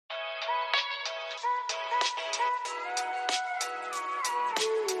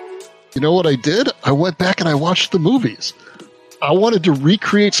You know what I did? I went back and I watched the movies. I wanted to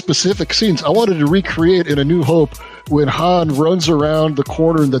recreate specific scenes. I wanted to recreate in A New Hope when Han runs around the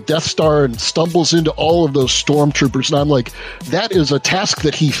corner in the Death Star and stumbles into all of those stormtroopers. And I'm like, that is a task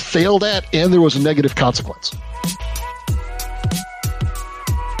that he failed at, and there was a negative consequence.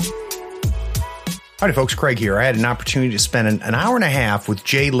 Howdy, folks. Craig here. I had an opportunity to spend an hour and a half with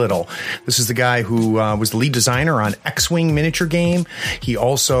Jay Little. This is the guy who was the lead designer on X-Wing miniature game. He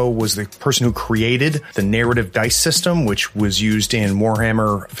also was the person who created the narrative dice system, which was used in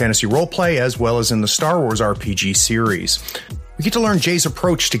Warhammer Fantasy Roleplay as well as in the Star Wars RPG series. We get to learn Jay's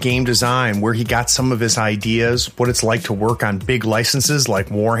approach to game design, where he got some of his ideas, what it's like to work on big licenses like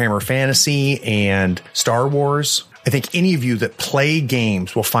Warhammer Fantasy and Star Wars. I think any of you that play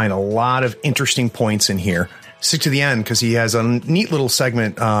games will find a lot of interesting points in here. Stick to the end because he has a neat little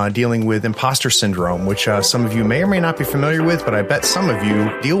segment dealing with imposter syndrome, which some of you may or may not be familiar with, but I bet some of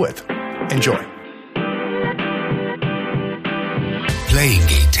you deal with. Enjoy. Playing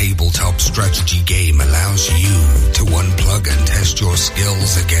a tabletop strategy game allows you to unplug and test your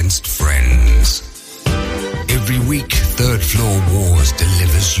skills against friends. Every week, Third Floor Wars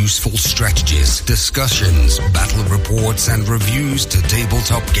delivers useful strategies, discussions, battle reports, and reviews to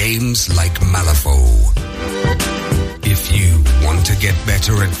tabletop games like Malifaux. If you want to get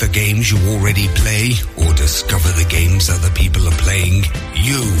better at the games you already play, or discover the games other people are playing,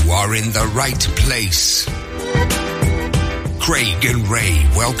 you are in the right place. Craig and Ray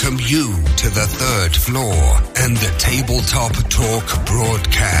welcome you to the Third Floor and the Tabletop Talk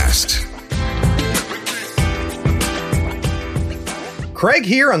broadcast. Craig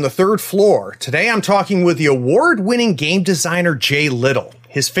here on the Third Floor. Today I'm talking with the award-winning game designer Jay Little.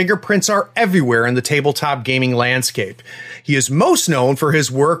 His fingerprints are everywhere in the tabletop gaming landscape. He is most known for his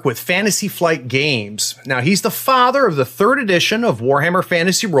work with Fantasy Flight Games. Now, he's the father of the third edition of Warhammer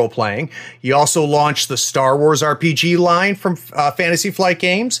Fantasy Roleplaying. He also launched the Star Wars RPG line from Fantasy Flight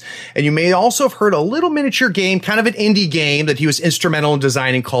Games. And you may also have heard a little miniature game, kind of an indie game that he was instrumental in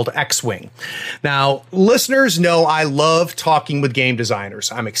designing called X-Wing. Now, listeners know I love talking with game designers.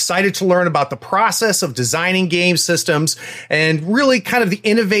 I'm excited to learn about the process of designing game systems and really kind of the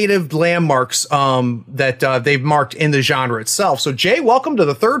innovative landmarks that they've marked in the genre itself. So, Jay, welcome to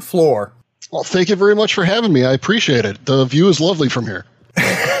the Third Floor. Well, thank you very much for having me. I appreciate it. The view is lovely from here.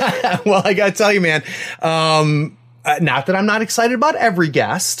 Well, I got to tell you, man, not that I'm not excited about every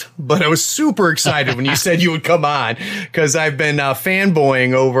guest, but I was super excited when you said you would come on because I've been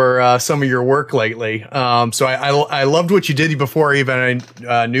fanboying over some of your work lately. So I loved what you did before even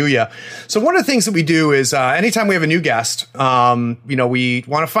I knew you. So one of the things that we do is anytime we have a new guest, we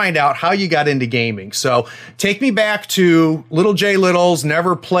want to find out how you got into gaming. So take me back to little Jay Little's,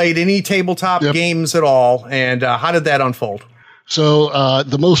 never played any tabletop games at all. And how did that unfold? So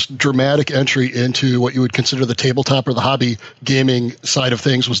the most dramatic entry into what you would consider the tabletop or the hobby gaming side of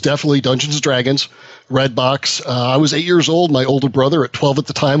things was definitely Dungeons & Dragons, Redbox. I was 8 years old. My older brother, at 12 at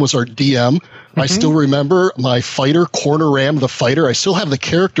the time, was our DM. Mm-hmm. I still remember my fighter, Corner Ram the Fighter. I still have the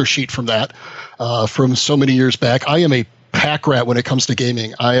character sheet from that from so many years back. I am a pack rat when it comes to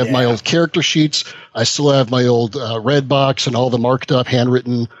gaming. I have my old character sheets. I still have my old Redbox and all the marked up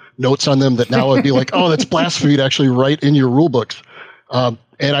handwritten notes on them that now I'd be like, oh, that's blasphemy to actually write in your rule books. And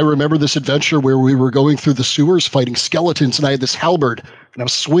I remember this adventure where we were going through the sewers fighting skeletons, and I had this halberd, and I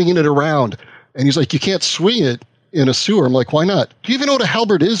was swinging it around. And he's like, you can't swing it in a sewer. I'm like, why not? Do you even know what a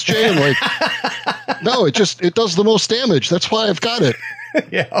halberd is, Jay? I'm like, no, it does the most damage. That's why I've got it.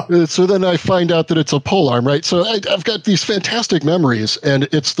 Yeah. So then I find out that it's a polearm, right? So I've got these fantastic memories, and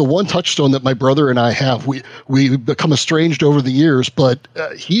it's the one touchstone that my brother and I have. We become estranged over the years, but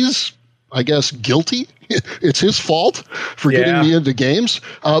he's, I guess, guilty. It's his fault for getting me into games.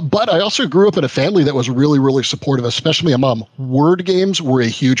 But I also grew up in a family that was really, really supportive, especially my mom. Word games were a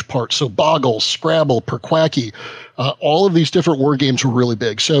huge part. So Boggle, Scrabble, Perquacky, all of these different word games were really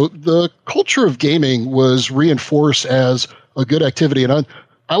big. So the culture of gaming was reinforced as a good activity. And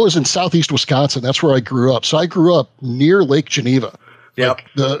I was in southeast Wisconsin. That's where I grew up. So I grew up near Lake Geneva. Yep.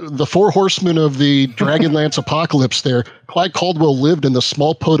 Like the four horsemen of the Dragonlance apocalypse there. Clyde Caldwell lived in the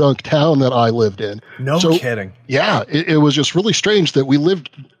small podunk town that I lived in. No kidding. Yeah, it was just really strange that we lived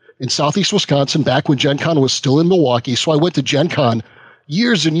in southeast Wisconsin back when Gen Con was still in Milwaukee. So I went to Gen Con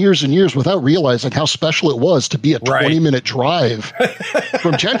years and years and years without realizing how special it was to be a 20-minute drive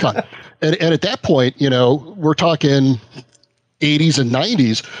from Gen Con. And at that point, we're talking 80s and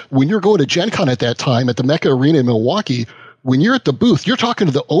 90s. When you're going to Gen Con at that time at the Mecca Arena in Milwaukee, when you're at the booth, you're talking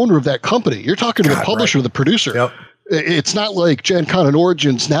to the owner of that company. You're talking to the publisher, the producer. Yep. It's not like Gen Con and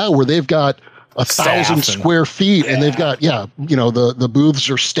Origins now where they've got 1,000 square feet, and they've got the booths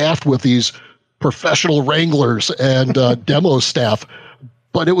are staffed with these professional wranglers and demo staff.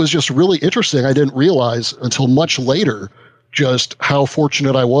 But it was just really interesting. I didn't realize until much later just how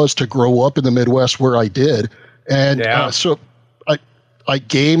fortunate I was to grow up in the Midwest where I did. And so I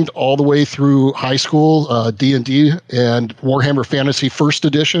gamed all the way through high school. D&D and Warhammer Fantasy First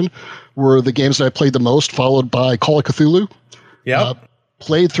Edition were the games that I played the most, followed by Call of Cthulhu.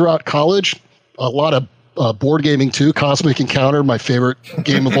 Played throughout college, a lot of board gaming too. Cosmic Encounter, my favorite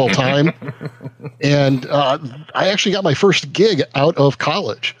game of all time. And I actually got my first gig out of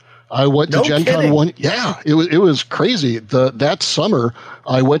college. I went to Gen Con one. Yeah, it was crazy. That summer,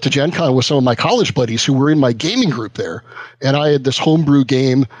 I went to Gen Con with some of my college buddies who were in my gaming group there. And I had this homebrew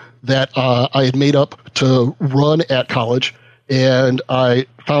game that I had made up to run at college. And I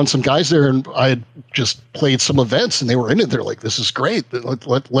found some guys there, and I had just played some events, and they were in it. They're like, this is great.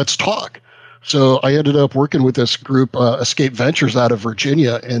 Let's talk. So I ended up working with this group, Escape Ventures out of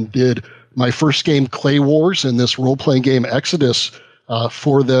Virginia, and did my first game, Clay Wars, and this role-playing game, Exodus,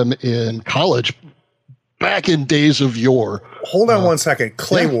 for them in college back in days of yore. Hold on one second.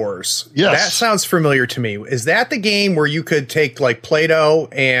 Clay Wars. Yes. That sounds familiar to me. Is that the game where you could take like Play-Doh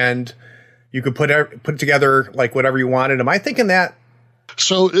and you could put together like whatever you wanted? Am I thinking that?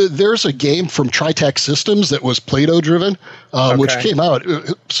 So there's a game from Tritech Systems that was Play-Doh driven, which came out,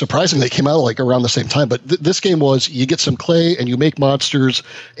 surprisingly, came out like around the same time. But this game was, you get some clay and you make monsters.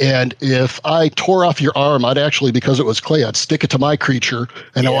 And if I tore off your arm, I'd actually, because it was clay, I'd stick it to my creature.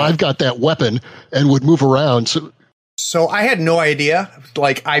 And now I've got that weapon and would move around. So I had no idea.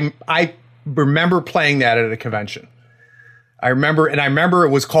 Like I remember playing that at a convention. I remember it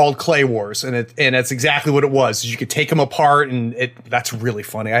was called Clay Wars, and that's exactly what it was. You could take them apart, and that's really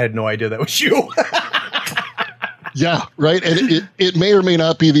funny. I had no idea that was you. Yeah, right. And it may or may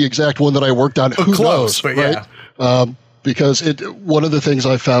not be the exact one that I worked on. Who knows, but right? Because one of the things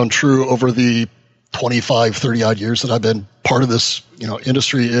I found true over the 25, 30 odd years that I've been part of this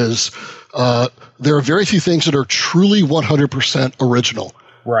industry is there are very few things that are truly 100% original.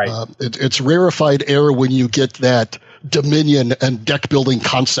 Right. It's rarefied air when you get that Dominion and deck building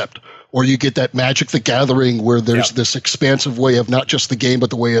concept, or you get that Magic the Gathering where there's this expansive way of not just the game,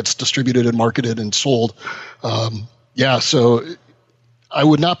 but the way it's distributed and marketed and sold. So I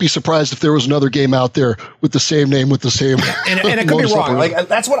would not be surprised if there was another game out there with the same name, with the same. And it could be wrong. Like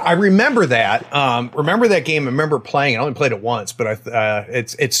that's what I remember that. Remember that game. I remember playing. I only played it once, but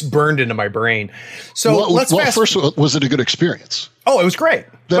it's burned into my brain. So first, was it a good experience? Oh, it was great.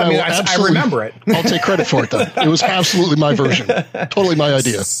 I remember it. I'll take credit for it, then. It was absolutely my version. Totally my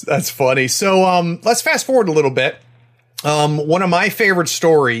idea. That's funny. So let's fast forward a little bit. One of my favorite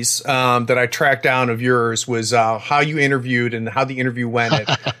stories that I tracked down of yours was how you interviewed and how the interview went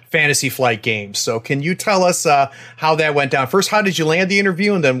at Fantasy Flight Games. So can you tell us how that went down? First, how did you land the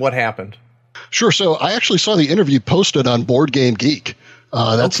interview, and then what happened? Sure. So I actually saw the interview posted on Board Game Geek.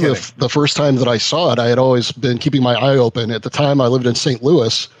 That's the first time that I saw it. I had always been keeping my eye open. At the time, I lived in St.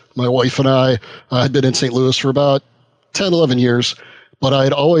 Louis. My wife and I had been in St. Louis for about 10, 11 years, but I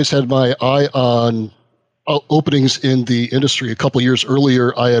had always had my eye on openings in the industry. A couple years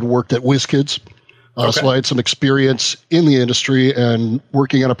earlier, I had worked at WizKids. So I had some experience in the industry and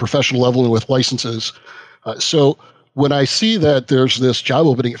working on a professional level and with licenses. So when I see that there's this job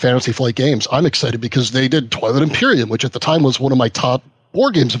opening at Fantasy Flight Games, I'm excited because they did Twilight Imperium, which at the time was one of my top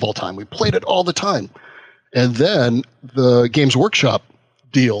board games of all time. We played it all the time. And then the Games Workshop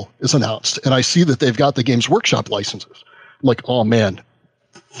deal is announced, and I see that they've got the Games Workshop licenses. I'm like, oh man,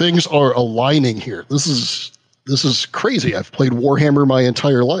 things are aligning here. This is crazy. I've played Warhammer my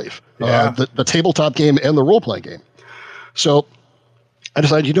entire life, the tabletop game and the role-playing game. So I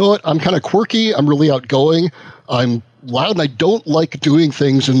decided, you know what? I'm kind of quirky. I'm really outgoing. I'm loud, and I don't like doing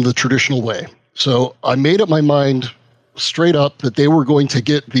things in the traditional way. So I made up my mind straight up that they were going to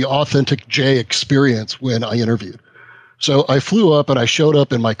get the authentic Jay experience when I interviewed. So I flew up and I showed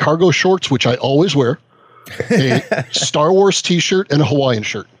up in my cargo shorts, which I always wear, a Star Wars t-shirt, and a Hawaiian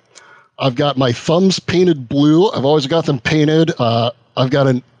shirt. I've got my thumbs painted blue. I've always got them painted. I've got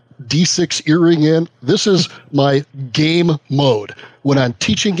a D6 earring in. This is my game mode. When I'm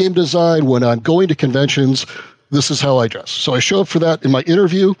teaching game design, when I'm going to conventions, this is how I dress. So I show up for that in my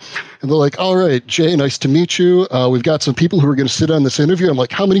interview, and they're like, all right, Jay, nice to meet you. We've got some people who are going to sit on this interview. I'm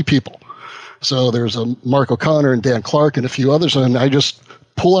like, how many people? So there's Mark O'Connor and Dan Clark and a few others, and I just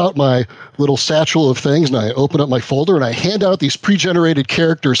pull out my little satchel of things, and I open up my folder, and I hand out these pre-generated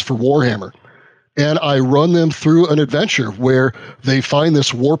characters for Warhammer. And I run them through an adventure where they find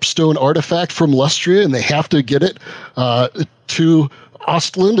this Warpstone artifact from Lustria, and they have to get it to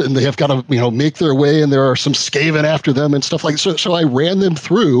Ostland, and they have got to, make their way, and there are some Skaven after them and stuff like that. So I ran them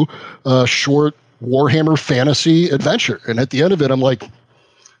through a short Warhammer fantasy adventure. And at the end of it, I'm like,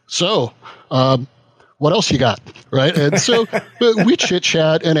 so, what else you got? Right. And so we chit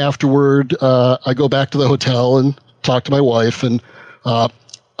chat, and afterward, I go back to the hotel and talk to my wife, and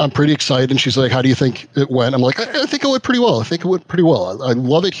I'm pretty excited. And she's like, how do you think it went? I'm like, I think it went pretty well. I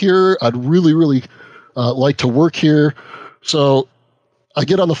love it here. I'd really, really like to work here. So I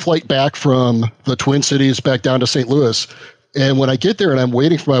get on the flight back from the Twin Cities back down to St. Louis. And when I get there and I'm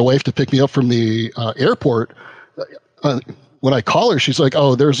waiting for my wife to pick me up from the airport, when I call her, she's like,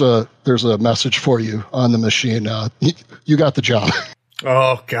 oh, there's a message for you on the machine. You got the job.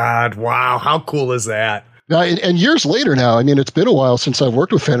 Oh, God. Wow. How cool is that? And years later now, it's been a while since I've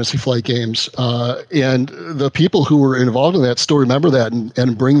worked with Fantasy Flight Games, and the people who were involved in that still remember that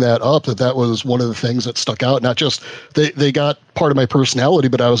and bring that up, that was one of the things that stuck out. Not just they got part of my personality,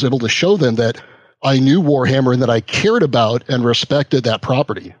 but I was able to show them that I knew Warhammer and that I cared about and respected that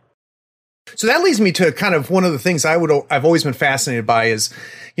property. So that leads me to kind of one of the things I've always been fascinated by is,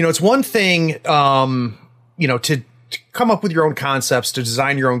 it's one thing, to come up with your own concepts, to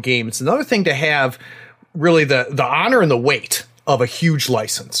design your own game. It's another thing to have really the honor and the weight of a huge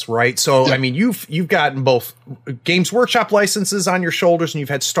license, right? So, yeah. You've gotten both Games Workshop licenses on your shoulders, and you've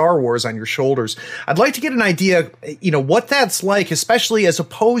had Star Wars on your shoulders. I'd like to get an idea, what that's like, especially as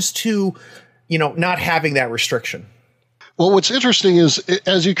opposed to, not having that restriction. Well, what's interesting is,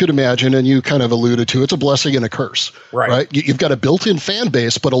 as you could imagine, and you kind of alluded to, it's a blessing and a curse, right? You've got a built-in fan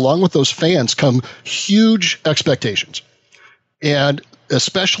base, but along with those fans come huge expectations. And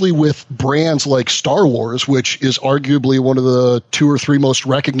especially with brands like Star Wars, which is arguably one of the 2 or 3 most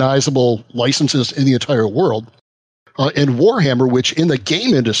recognizable licenses in the entire world, and Warhammer, which in the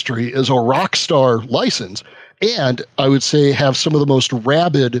game industry is a rock star license, and I would say have some of the most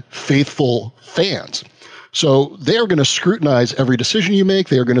rabid, faithful fans. So they are going to scrutinize every decision you make.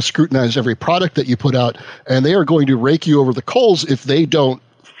 They are going to scrutinize every product that you put out, and they are going to rake you over the coals if they don't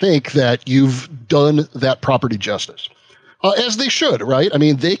think that you've done that property justice. As they should, right?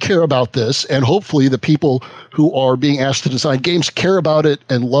 They care about this, and hopefully the people who are being asked to design games care about it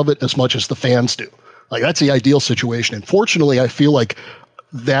and love it as much as the fans do. Like, that's the ideal situation. And fortunately, I feel like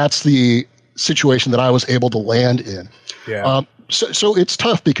that's the situation that I was able to land in. Yeah. So it's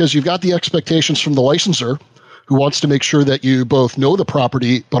tough because you've got the expectations from the licensor who wants to make sure that you both know the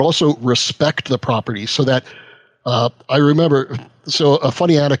property, but also respect the property. So that I remember, so a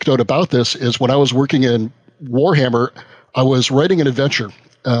funny anecdote about this is when I was working in Warhammer, I was writing an adventure,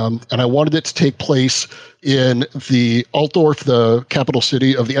 and I wanted it to take place in the Altdorf, the capital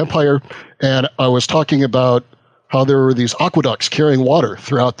city of the Empire, and I was talking about how there were these aqueducts carrying water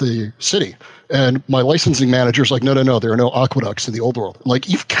throughout the city. And my licensing manager's like, no, there are no aqueducts in the old world. I'm like,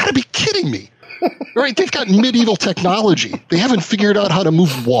 you've got to be kidding me. Right? They've got medieval technology. They haven't figured out how to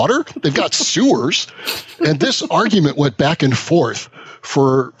move water. They've got sewers. And this argument went back and forth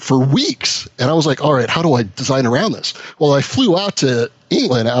for weeks. And I was like, all right, how do I design around this? Well, I flew out to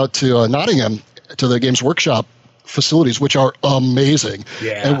England, out to Nottingham, to the Games Workshop facilities, which are amazing.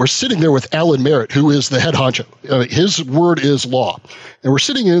 Yeah. And we're sitting there with Alan Merritt, who is the head honcho. His word is law. And we're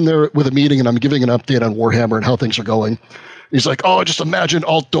sitting in there with a meeting, and I'm giving an update on Warhammer and how things are going. He's like, oh, just imagine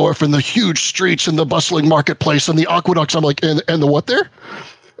Altdorf and the huge streets and the bustling marketplace and the aqueducts. I'm like, and the what there?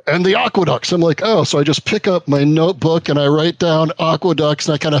 And the aqueducts. I'm like, oh, so I just pick up my notebook and I write down aqueducts,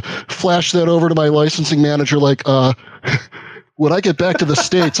 and I kind of flash that over to my licensing manager like, when I get back to the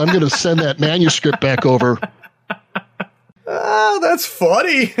States, I'm going to send that manuscript back over. Oh, that's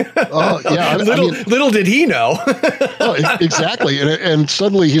funny. Oh, yeah. Little did he know. Oh, exactly. And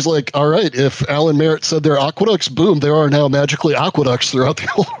suddenly he's like, all right, if Alan Merritt said there are aqueducts, boom, there are now magically aqueducts throughout the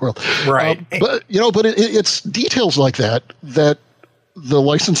whole world. Right. But it's details like that the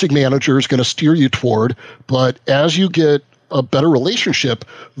licensing manager is going to steer you toward. But as you get a better relationship,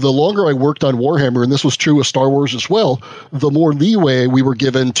 the longer I worked on Warhammer, and this was true with Star Wars as well, the more leeway we were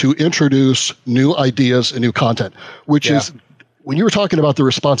given to introduce new ideas and new content, which is, when you were talking about the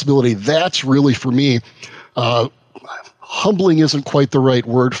responsibility, that's really, for me, humbling isn't quite the right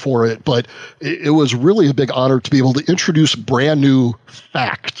word for it, but it was really a big honor to be able to introduce brand new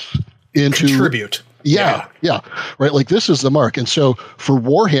facts into... Contribute. Yeah. Right. Like, this is the mark. And so for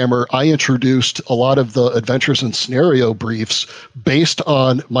Warhammer, I introduced a lot of the adventures and scenario briefs based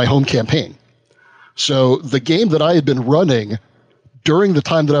on my home campaign. So the game that I had been running during the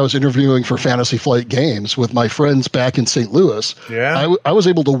time that I was interviewing for Fantasy Flight Games with my friends back in St. Louis, I was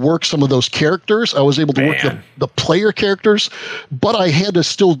able to work some of those characters. I was able to work the player characters, but I had to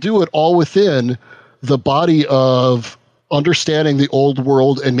still do it all within the body of understanding the old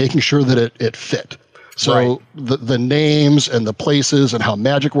world and making sure that it fit. So the names and the places and how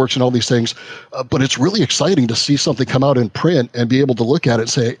magic works and all these things. But it's really exciting to see something come out in print and be able to look at it and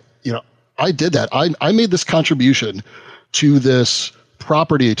say, I did that. I made this contribution to this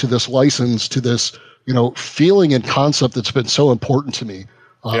property, to this license, to this, feeling and concept that's been so important to me.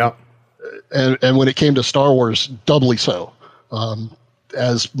 And when it came to Star Wars, doubly so.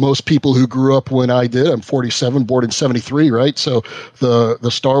 As most people who grew up when I did, I'm 47, born in 73, right? So the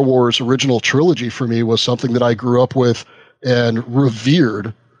Star Wars original trilogy for me was something that I grew up with and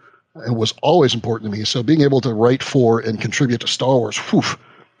revered and was always important to me. So being able to write for and contribute to Star Wars, whew.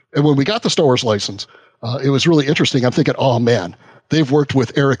 And when we got the Star Wars license, it was really interesting. I'm thinking, oh man, they've worked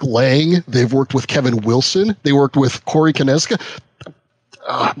with Eric Lang. They've worked with Kevin Wilson. They worked with Corey Konieczka.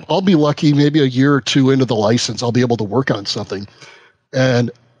 I'll be lucky maybe a year or two into the license, I'll be able to work on something.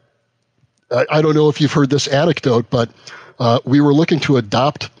 And I don't know if you've heard this anecdote, but we were looking to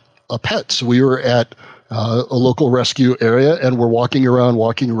adopt a pet. So we were at a local rescue area, and we're walking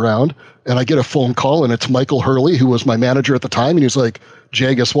around, and I get a phone call, and it's Michael Hurley, who was my manager at the time, and he's like,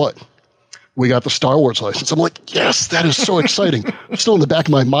 Jay, guess what? We got the Star Wars license. I'm like, yes, that is so exciting. I'm still in the back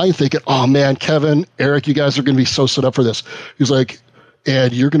of my mind thinking, oh man, Kevin, Eric, you guys are going to be so set up for this. He's like,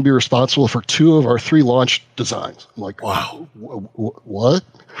 and you're going to be responsible for 2 of our 3 launch designs. I'm like, wow, what?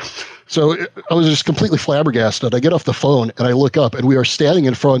 So I was just completely flabbergasted. I get off the phone and I look up, and we are standing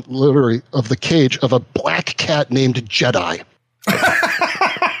in front, literally, of the cage of a black cat named Jedi.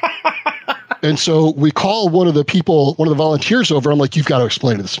 And so we call one of the volunteers over. I'm like, you've got to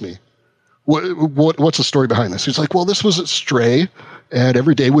explain this to me. What's the story behind this? He's like, well, this was a stray, and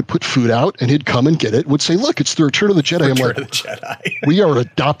every day would put food out, and he'd come and get it, would say, look, it's the Return of the Jedi. I'm like, we are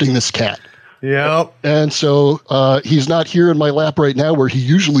adopting this cat. Yep. And so he's not here in my lap right now where he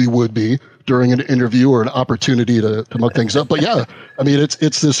usually would be during an interview or an opportunity to muck things up. But yeah, I mean,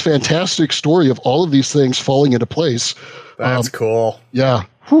 it's this fantastic story of all of these things falling into place. That's cool. Yeah.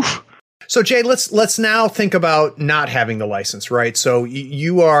 Whew. So Jay, let's now think about not having the license, right? So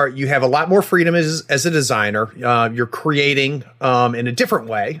you have a lot more freedom as a designer. You're creating in a different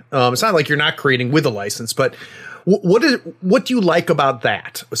way. It's not like you're not creating with a license, but what do you like about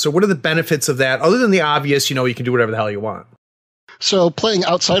that? So what are the benefits of that, other than the obvious? You can do whatever the hell you want. So playing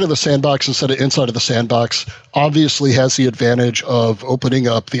outside of the sandbox instead of inside of the sandbox obviously has the advantage of opening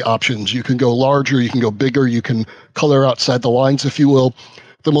up the options. You can go larger, you can go bigger, you can color outside the lines, if you will.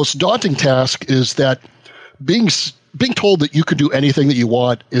 The most daunting task is that being told that you can do anything that you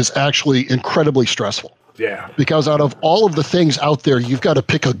want is actually incredibly stressful. Yeah. Because out of all of the things out there, you've got to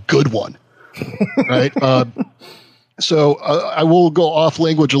pick a good one, right? So I will go off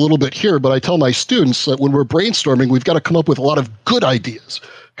language a little bit here, but I tell my students that when we're brainstorming, we've got to come up with a lot of good ideas.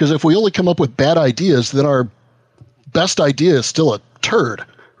 Because if we only come up with bad ideas, then our best idea is still a turd.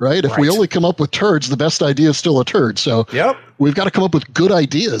 Right? If we only come up with turds, the best idea is still a turd. So we've got to come up with good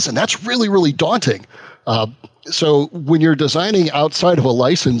ideas, and that's really, really daunting. So when you're designing outside of a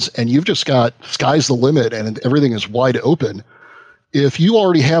license and you've just got sky's the limit and everything is wide open, if you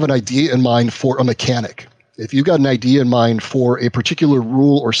already have an idea in mind for a mechanic, if you've got an idea in mind for a particular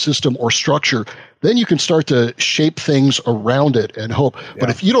rule or system or structure, then you can start to shape things around it and hope. Yeah. But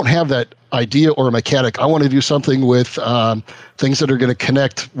if you don't have that idea or a mechanic, I want to do something with things that are going to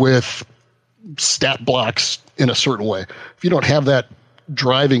connect with stat blocks in a certain way. If you don't have that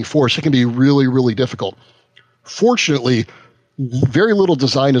driving force, it can be really, really difficult. Fortunately, very little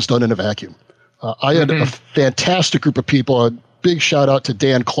design is done in a vacuum. I had a fantastic group of people. A big shout out to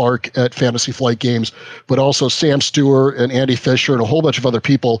Dan Clark at Fantasy Flight Games, but also Sam Stewart and Andy Fisher and a whole bunch of other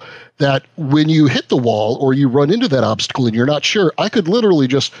people that when you hit the wall or you run into that obstacle and you're not sure, I could literally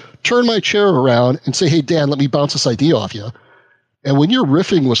just turn my chair around and say, hey, Dan, let me bounce this idea off you. And when you're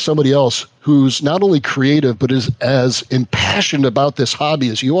riffing with somebody else who's not only creative, but is as impassioned about this hobby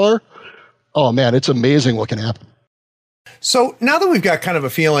as you are, oh man, it's amazing what can happen. So now that we've got kind of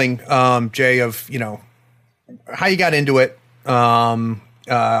a feeling, Jay, of, how you got into it,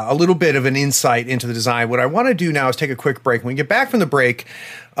 a little bit of an insight into the design, what I want to do now is take a quick break. When we get back from the break,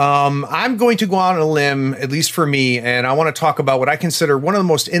 I'm going to go out on a limb, at least for me, and I want to talk about what I consider one of the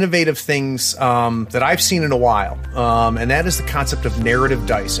most innovative things that I've seen in a while, and that is the concept of narrative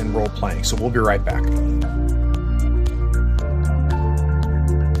dice and role-playing. So we'll be right back.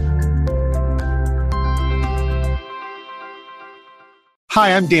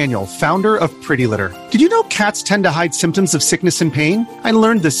 Hi, I'm Daniel, founder of Pretty Litter. Did you know cats tend to hide symptoms of sickness and pain? I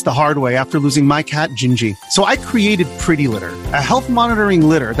learned this the hard way after losing my cat, Gingy. So I created Pretty Litter, a health monitoring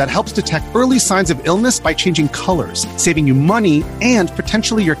litter that helps detect early signs of illness by changing colors, saving you money and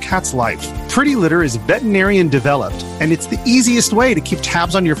potentially your cat's life. Pretty Litter is veterinarian developed, and it's the easiest way to keep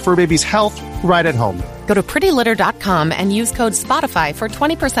tabs on your fur baby's health right at home. Go to prettylitter.com and use code SPOTIFY for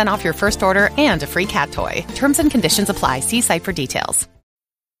 20% off your first order and a free cat toy. Terms and conditions apply. See site for details.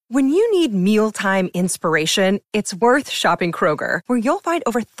 When you need mealtime inspiration, it's worth shopping Kroger, where you'll find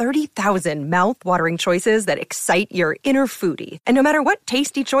over 30,000 mouth-watering choices that excite your inner foodie. And no matter what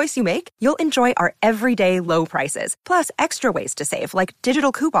tasty choice you make, you'll enjoy our everyday low prices, plus extra ways to save, like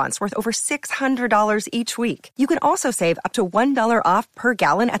digital coupons worth over $600 each week. You can also save up to $1 off per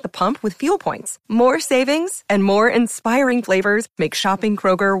gallon at the pump with fuel points. More savings and more inspiring flavors make shopping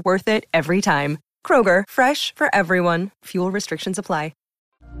Kroger worth it every time. Kroger, fresh for everyone. Fuel restrictions apply.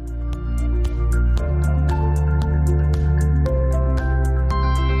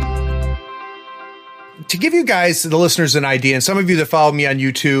 To give you guys, the listeners, an idea, and some of you that follow me on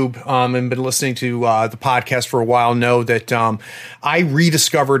YouTube and been listening to the podcast for a while know that I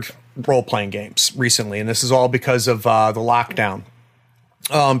rediscovered role-playing games recently, and this is all because of the lockdown.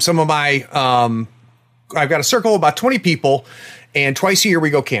 Some of my, I've got a circle of about 20 people, and twice a year we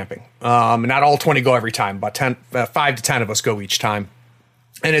go camping. Not all 20 go every time, about 5 to 10 of us go each time.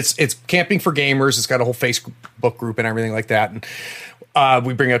 And it's camping for gamers. It's got a whole Facebook group and everything like that. And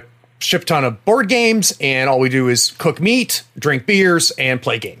we bring a ship ton of board games, and all we do is cook meat, drink beers, and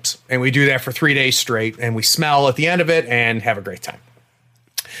play games. And we do that for 3 days straight, and we smell at the end of it and have a great time.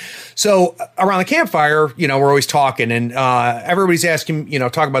 So around the campfire, we're always talking, and everybody's asking,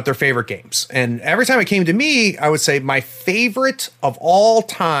 talk about their favorite games. And every time it came to me, I would say my favorite of all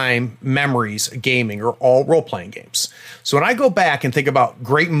time memories of gaming are all role-playing games. So when I go back and think about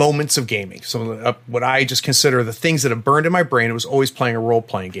great moments of gaming, so what I just consider the things that have burned in my brain, it was always playing a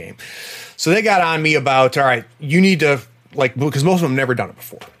role-playing game. So they got on me about, all right, you need to, because most of them have never done it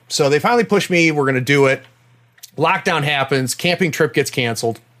before. So they finally pushed me, we're going to do it. Lockdown happens, camping trip gets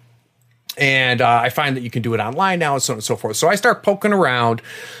canceled. And I find that you can do it online now and so on and so forth. So I start poking around,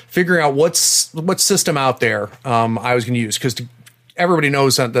 figuring out what system out there I was going to use. Because everybody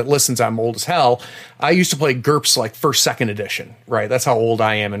knows that listens, I'm old as hell. I used to play GURPS like first, second edition, right? That's how old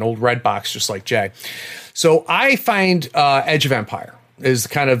I am, an old red box, just like Jay. So I find Age of Empire is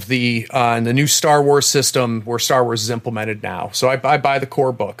kind of the new Star Wars system where Star Wars is implemented now. So I buy the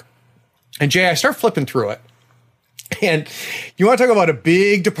core book. And Jay, I start flipping through it. And you want to talk about a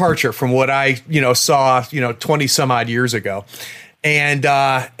big departure from what I, saw, 20 some odd years ago. And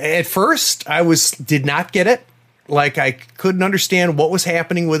at first I did not get it. Like I couldn't understand what was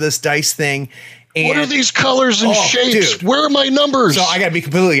happening with this dice thing. And, what are these colors and shapes? Dude. Where are my numbers? So I got to be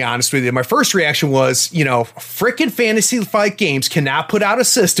completely honest with you. My first reaction was, frickin' Fantasy Flight Games cannot put out a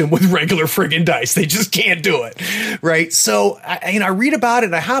system with regular friggin' dice. They just can't do it. Right. So I read about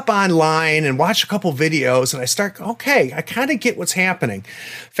it. I hop online and watch a couple videos and I start, okay, I kind of get what's happening.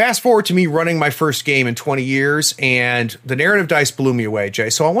 Fast forward to me running my first game in 20 years and the narrative dice blew me away, Jay.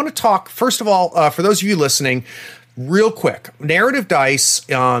 So I want to talk, first of all, for those of you listening, real quick, narrative dice,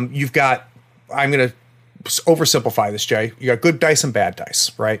 you've got, I'm going to oversimplify this, Jay. You got good dice and bad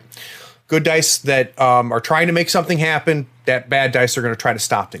dice, right? Good dice that are trying to make something happen. That bad dice are going to try to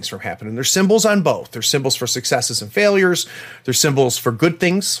stop things from happening. There's symbols on both. There's symbols for successes and failures. There's symbols for good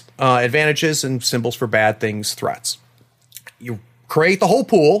things, advantages, and symbols for bad things, threats. You create the whole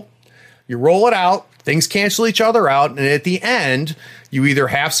pool. You roll it out. Things cancel each other out. And at the end, you either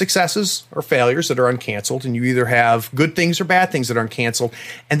have successes or failures that are uncanceled, and you either have good things or bad things that are uncanceled.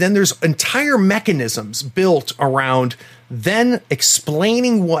 And then there's entire mechanisms built around then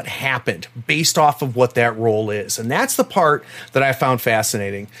explaining what happened based off of what that role is. And that's the part that I found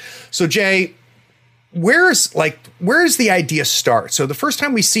fascinating. So, Jay, where does the idea start? So the first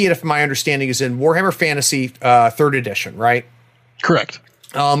time we see it, if my understanding is in Warhammer Fantasy 3rd edition, right? Correct.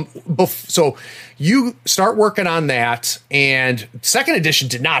 So you start working on that, and second edition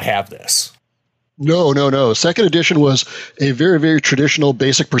did not have this. No. Second edition was a very, very traditional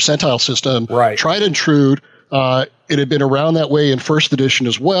basic percentile system. Right. Tried and true. It had been around that way in first edition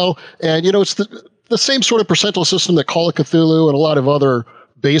as well. And, it's the same sort of percentile system that Call of Cthulhu and a lot of other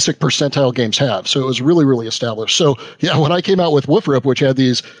basic percentile games have. So it was really, really established. So, yeah, when I came out with Woofrup, which had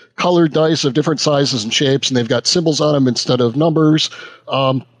these colored dice of different sizes and shapes, and they've got symbols on them instead of numbers,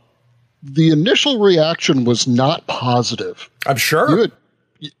 the initial reaction was not positive. I'm sure.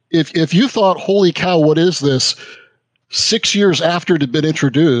 If you thought, holy cow, what is this? 6 years after it had been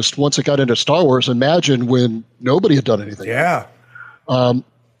introduced, once it got into Star Wars, imagine when nobody had done anything. Yeah.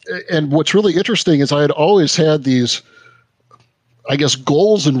 And what's really interesting is I had always had these, I guess,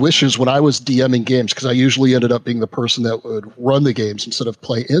 goals and wishes when I was DMing games, because I usually ended up being the person that would run the games instead of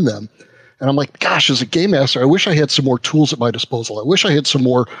play in them. And I'm like, gosh, as a game master, I wish I had some more tools at my disposal. I wish I had some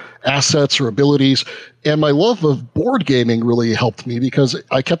more assets or abilities. And my love of board gaming really helped me because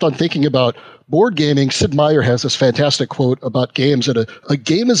I kept on thinking about board gaming. Sid Meier has this fantastic quote about games that a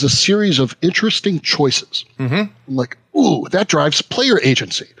game is a series of interesting choices. I'm like, ooh, that drives player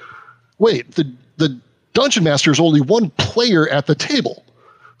agency. Wait, the Dungeon Master is only one player at the table.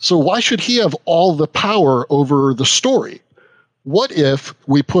 So why should he have all the power over the story? What if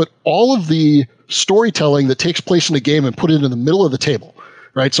we put all of the storytelling that takes place in the game and put it in the middle of the table,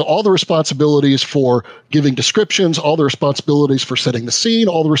 right? So all the responsibilities for giving descriptions, all the responsibilities for setting the scene,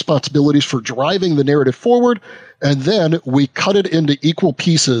 all the responsibilities for driving the narrative forward, and then we cut it into equal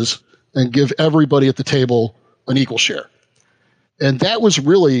pieces and give everybody at the table an equal share. And that was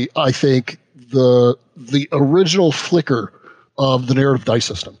really, I think, the original flicker of the narrative dice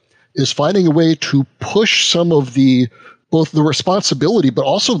system, is finding a way to push some of both the responsibility, but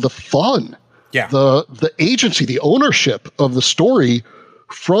also the fun, the agency, the ownership of the story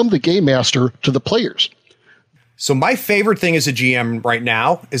from the game master to the players. So my favorite thing as a GM right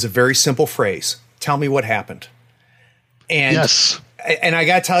now is a very simple phrase. Tell me what happened. And, and I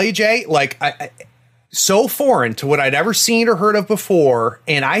got to tell you, Jay, like so foreign to what I'd ever seen or heard of before.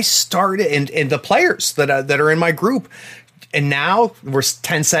 And I started, and the players that are in my group, and now we're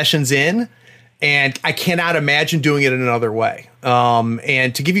 10 sessions in, and I cannot imagine doing it in another way.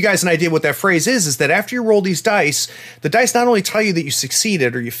 And to give you guys an idea what that phrase is that after you roll these dice, the dice not only tell you that you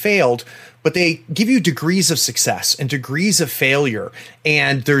succeeded or you failed, but they give you degrees of success and degrees of failure.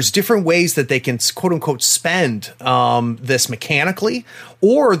 And there's different ways that they can, quote unquote, spend this mechanically,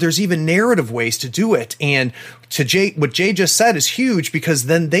 or there's even narrative ways to do it. And to Jay, what Jay just said is huge, because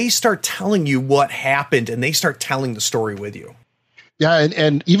then they start telling you what happened and they start telling the story with you. Yeah,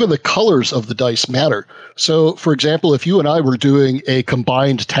 and even the colors of the dice matter. So, for example, if you and I were doing a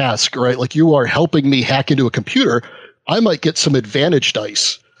combined task, right, like you are helping me hack into a computer, I might get some advantage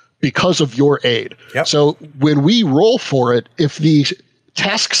dice because of your aid. Yep. So when we roll for it, if the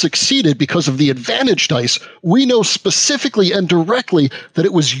task succeeded because of the advantage dice, we know specifically and directly that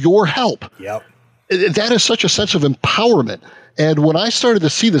it was your help. Yep. That is such a sense of empowerment. And when I started to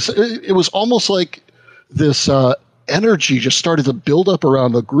see this, it was almost like this energy just started to build up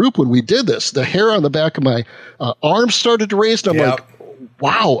around the group when we did this. The hair on the back of my arms started to raise, and I'm like,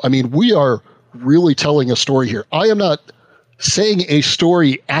 wow, I mean, we are really telling a story here. I am not saying a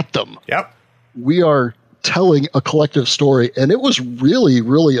story at them. Yep. We are telling a collective story, and it was really,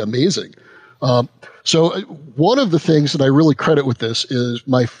 really amazing. So one of the things that I really credit with this is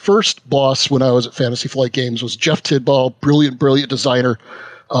my first boss when I was at Fantasy Flight Games was Jeff Tidball, brilliant designer.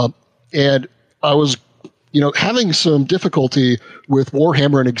 And I was, having some difficulty with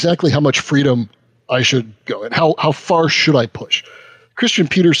Warhammer and exactly how much freedom I should go and how far should I push. Christian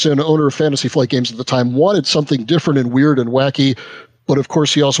Peterson, owner of Fantasy Flight Games at the time, wanted something different and weird and wacky, but of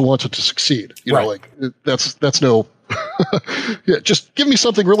course he also wanted to succeed. That's no. Yeah, just give me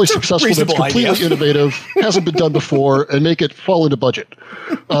something really successful that's completely innovative, hasn't been done before, and make it fall into budget.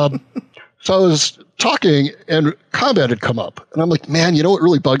 So I was talking, and combat had come up, and I'm like, man, you know what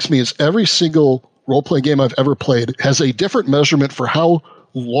really bugs me is every single role-playing game I've ever played has a different measurement for how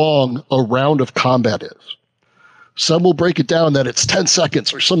long a round of combat is. Some will break it down that it's 10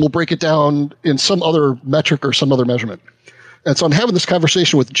 seconds, or some will break it down in some other metric or some other measurement. And so I'm having this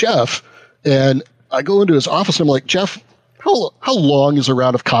conversation with Jeff, and I go into his office, and I'm like, Jeff, how long is a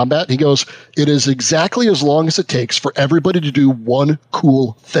round of combat? And he goes, it is exactly as long as it takes for everybody to do one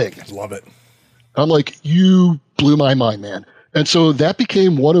cool thing. Love it. I'm like, you blew my mind, man. And so that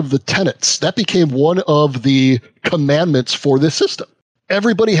became one of the tenets. That became one of the commandments for this system.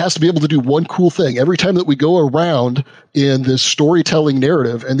 Everybody has to be able to do one cool thing every time that we go around in this storytelling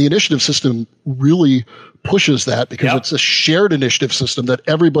narrative. And the initiative system really pushes that because it's a shared initiative system that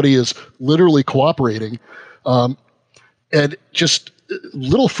everybody is literally cooperating. And just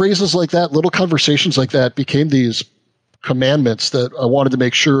little phrases like that, little conversations like that became these commandments that I wanted to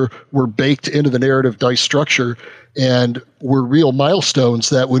make sure were baked into the narrative dice structure and were real milestones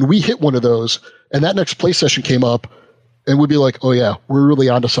that when we hit one of those and that next play session came up, and we'd be like, oh yeah, we're really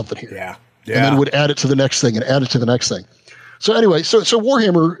onto something here. Yeah. And then would add it to the next thing and add it to the next thing. So anyway, so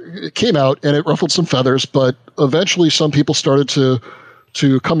Warhammer came out and it ruffled some feathers, but eventually some people started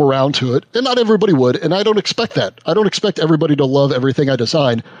to come around to it, and not everybody would, and I don't expect that. I don't expect everybody to love everything I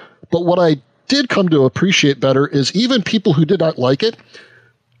design, but what I did come to appreciate better is even people who did not like it,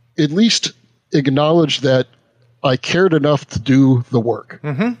 at least acknowledge that I cared enough to do the work.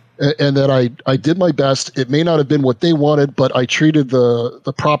 Mm-hmm. And that I did my best. It may not have been what they wanted, but I treated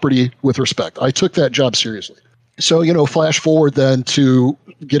the property with respect. I took that job seriously. So, flash forward then to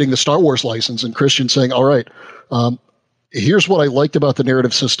getting the Star Wars license and Christian saying, all right, here's what I liked about the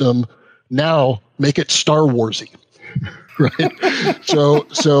narrative system. Now make it Star Warsy. Right.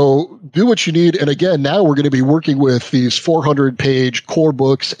 So do what you need. And again, now we're going to be working with these 400-page core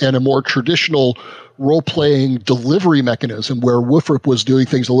books and a more traditional role-playing delivery mechanism where Woofrup was doing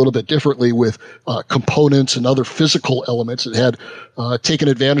things a little bit differently with components and other physical elements. It had taken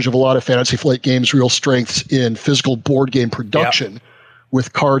advantage of a lot of Fantasy Flight Games' real strengths in physical board game production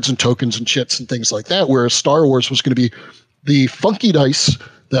with cards and tokens and chits and things like that, whereas Star Wars was going to be the funky dice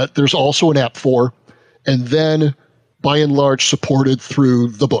that there's also an app for, and then by and large supported through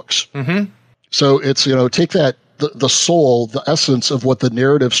the books. Mm-hmm. So it's, take that, the soul, the essence of what the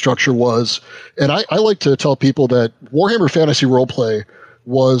narrative structure was. And I like to tell people that Warhammer Fantasy Roleplay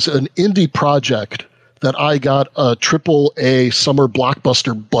was an indie project that I got a AAA summer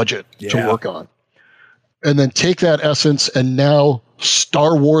blockbuster budget to work on. And then take that essence and now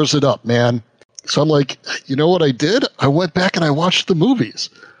Star Wars it up, man. So I'm like, you know what I did? I went back and I watched the movies.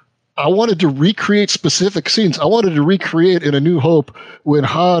 I wanted to recreate specific scenes. I wanted to recreate in A New Hope when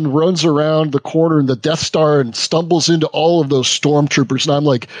Han runs around the corner in the Death Star and stumbles into all of those stormtroopers. And I'm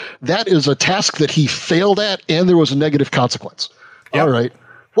like, that is a task that he failed at, and there was a negative consequence. Yep. All right.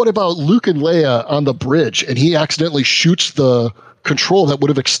 What about Luke and Leia on the bridge, and he accidentally shoots the control that would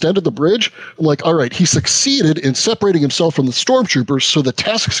have extended the bridge? I'm like, all right, he succeeded in separating himself from the stormtroopers, so the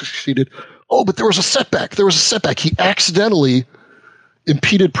task succeeded. Oh, but there was a setback. He accidentally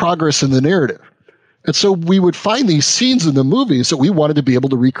impeded progress in the narrative. And so we would find these scenes in the movies that we wanted to be able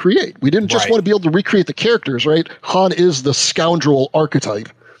to recreate. We didn't just want to be able to recreate the characters, right? Han is the scoundrel archetype.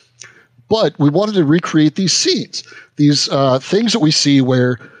 But we wanted to recreate these scenes, these things that we see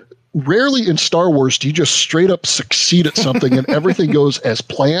where rarely in Star Wars do you just straight up succeed at something and everything goes as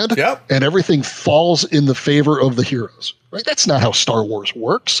planned and everything falls in the favor of the heroes, right? That's not how Star Wars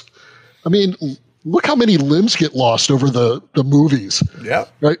works. I mean, look how many limbs get lost over the movies. Yeah.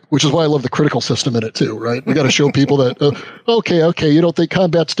 Right. Which is why I love the critical system in it too, right? We got to show people that, okay, you don't think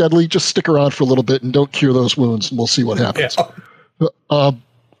combat's deadly? Just stick around for a little bit and don't cure those wounds and we'll see what happens. Yeah.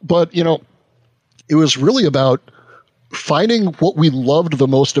 But, it was really about finding what we loved the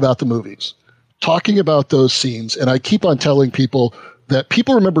most about the movies, talking about those scenes. And I keep on telling people that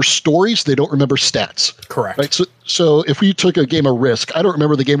people remember stories, they don't remember stats. Correct. Right? So if we took a game of Risk, I don't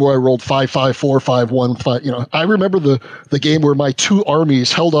remember the game where I rolled 5-5-4, 5-1, 5. I remember the game where my two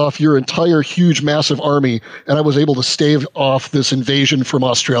armies held off your entire huge, massive army, and I was able to stave off this invasion from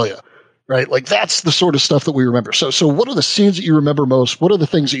Australia. Right? Like that's the sort of stuff that we remember. So what are the scenes that you remember most? What are the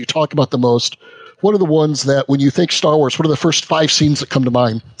things that you talk about the most? What are the ones that when you think Star Wars, what are the first 5 scenes that come to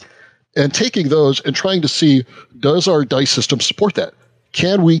mind? And taking those and trying to see, does our dice system support that?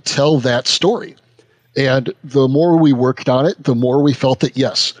 Can we tell that story? And the more we worked on it, the more we felt that,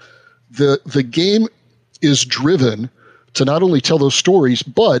 yes, the game is driven to not only tell those stories,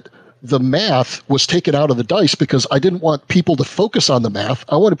 but the math was taken out of the dice because I didn't want people to focus on the math.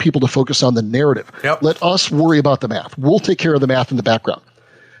 I wanted people to focus on the narrative. Yep. Let us worry about the math. We'll take care of the math in the background.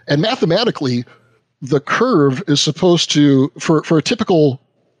 And mathematically, the curve is supposed to, for a typical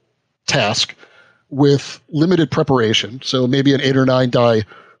task with limited preparation, so maybe an 8 or 9 die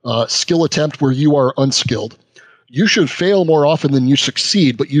skill attempt where you are unskilled, you should fail more often than you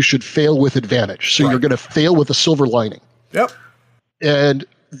succeed, but you should fail with advantage. So you're going to fail with a silver lining. Yep. And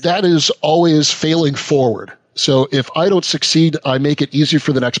that is always failing forward. So if I don't succeed, I make it easier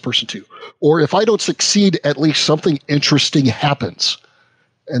for the next person to. Or if I don't succeed, at least something interesting happens.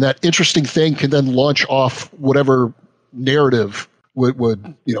 And that interesting thing can then launch off whatever narrative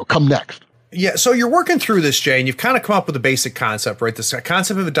would come next. Yeah, so you're working through this, Jay, and you've kind of come up with a basic concept, right? This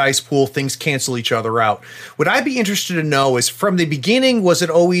concept of a dice pool, things cancel each other out. What I'd be interested to know is from the beginning, was it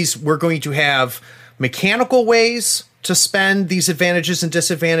always we're going to have mechanical ways to spend these advantages and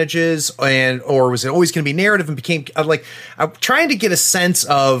disadvantages, or was it always going to be narrative and became I'm trying to get a sense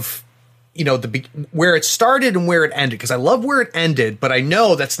of where it started and where it ended, because I love where it ended, but I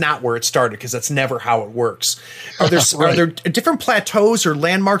know that's not where it started because that's never how it works. Are there different plateaus or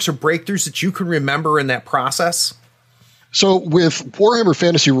landmarks or breakthroughs that you can remember in that process? So with Warhammer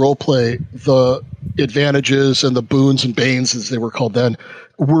Fantasy Roleplay, the advantages and the boons and banes, as they were called then,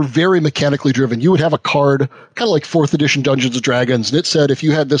 were very mechanically driven. You would have a card, kind of like 4th edition Dungeons & Dragons, and it said if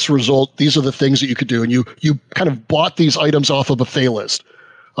you had this result, these are the things that you could do, and you kind of bought these items off of a buffet list.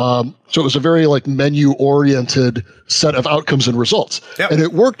 So it was a very menu-oriented set of outcomes and results. Yep. And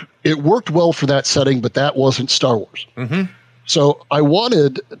it worked well for that setting, but that wasn't Star Wars. Mm-hmm. So I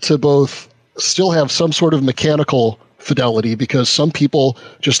wanted to both still have some sort of mechanical fidelity because some people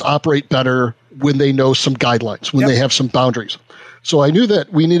just operate better when they know some guidelines, when they have some boundaries. So I knew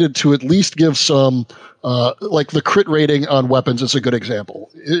that we needed to at least give some, like the crit rating on weapons is a good example.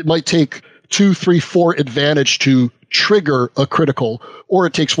 It might take 2, 3, 4 advantage to trigger a critical, or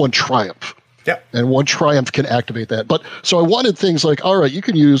it takes 1 triumph. Yep. And 1 triumph can activate that. But so I wanted things like, all right, you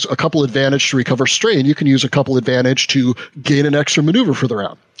can use a couple advantage to recover strain. You can use a couple advantage to gain an extra maneuver for the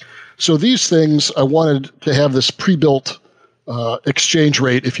round. So these things, I wanted to have this pre-built exchange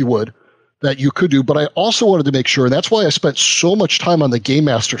rate, if you would, that you could do. But I also wanted to make sure, and that's why I spent so much time on the Game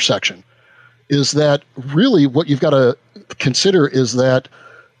Master section, is that really what you've got to consider is that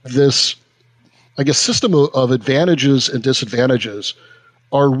this, I guess, system of advantages and disadvantages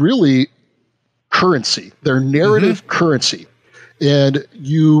are really currency. They're narrative currency. And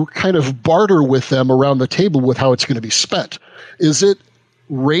you kind of barter with them around the table with how it's going to be spent. Is it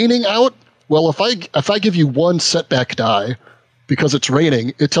raining out? Well, if I give you 1 setback die because it's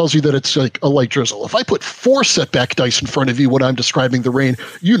raining, it tells you that it's like a light drizzle. If I put 4 setback dice in front of you when I'm describing the rain,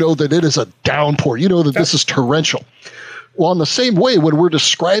 you know that it is a downpour. You know that this is torrential. Well, in the same way, when we're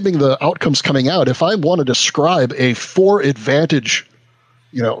describing the outcomes coming out, if I want to describe a 4 advantage,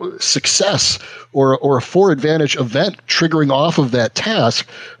 success or a 4 advantage event triggering off of that task,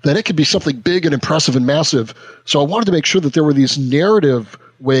 then it could be something big and impressive and massive. So I wanted to make sure that there were these narrative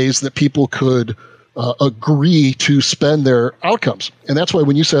ways that people could agree to spend their outcomes. And that's why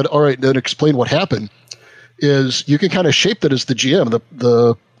when you said, all right, then explain what happened, is you can kind of shape that as the GM.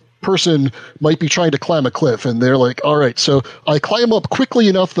 The person might be trying to climb a cliff, and they're like, all right, so I climb up quickly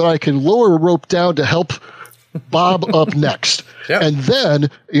enough that I can lower a rope down to help Bob up next. Yep. And then,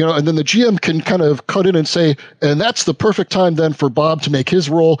 and then the GM can kind of cut in and say, and that's the perfect time then for Bob to make his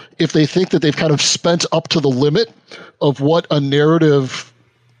roll if they think that they've kind of spent up to the limit of what a narrative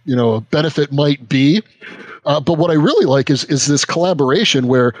benefit might be. But what I really like is this collaboration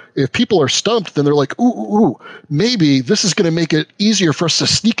where if people are stumped, then they're like, ooh, maybe this is going to make it easier for us to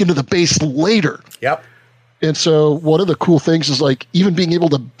sneak into the base later. Yep. And so one of the cool things is like even being able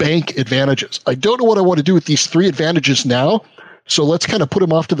to bank advantages. I don't know what I want to do with these 3 advantages now, so let's kind of put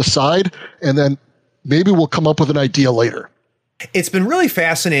them off to the side, and then maybe we'll come up with an idea later. It's been really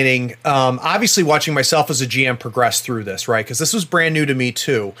fascinating, obviously watching myself as a GM progress through this, right? Because this was brand new to me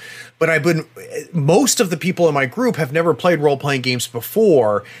too. But most of the people in my group have never played role-playing games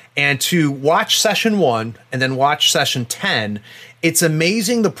before. And to watch session 1 and then watch session 10, it's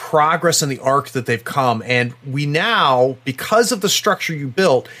amazing the progress and the arc that they've come. And we now, because of the structure you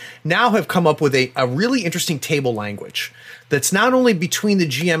built, now have come up with a really interesting table language that's not only between the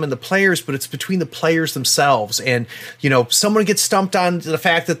GM and the players, but it's between the players themselves. And, someone gets stumped on the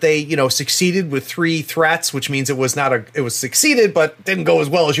fact that they, succeeded with 3 threats, which means it was succeeded, but didn't go as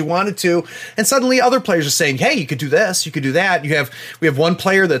well as you wanted to. And suddenly other players are saying, hey, you could do this, you could do that. We have one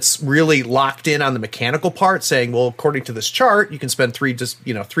player that's really locked in on the mechanical part saying, well, according to this chart, you can spend 3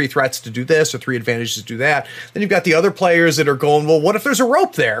 threats to do this or 3 advantages to do that. Then you've got the other players that are going, well, what if there's a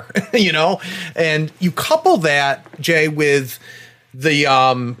rope there? And you couple that, Jay, with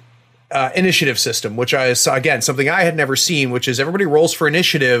the initiative system, which is, again, something I had never seen, which is everybody rolls for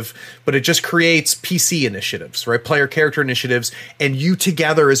initiative, but it just creates PC initiatives, right? Player character initiatives. And you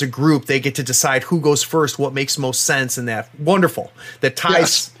together as a group, they get to decide who goes first, what makes most sense, and that wonderful. That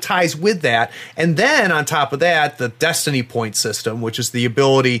ties with that. And then on top of that, the destiny point system, which is the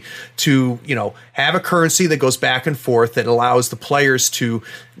ability to, have a currency that goes back and forth that allows the players to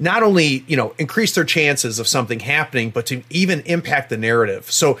not only, increase their chances of something happening, but to even impact the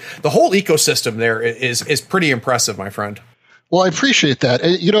narrative. So the whole ecosystem there is pretty impressive, my friend. Well, I appreciate that.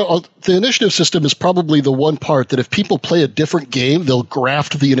 The initiative system is probably the one part that if people play a different game, they'll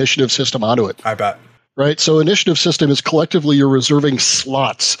graft the initiative system onto it. I bet. Right? So initiative system is collectively you're reserving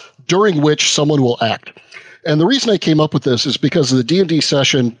slots during which someone will act. And the reason I came up with this is because of the D&D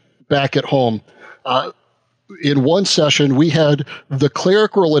session back at home. In one session, we had the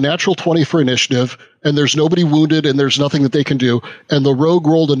cleric roll a natural 20 for initiative, and there's nobody wounded, and there's nothing that they can do. And the rogue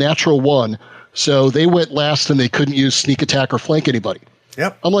rolled a natural 1, so they went last, and they couldn't use sneak attack or flank anybody.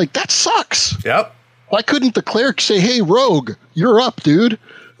 Yep. I'm like, that sucks. Yep. Why couldn't the cleric say, hey, rogue, you're up, dude?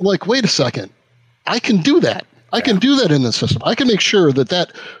 I'm like, wait a second. I can do that. I can do that in the system. I can make sure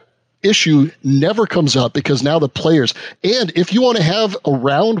that issue never comes up because now the players, and if you want to have a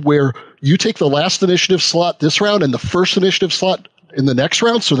round where you take the last initiative slot this round and the first initiative slot in the next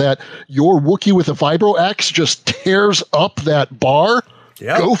round so that your Wookiee with a vibro axe just tears up that bar,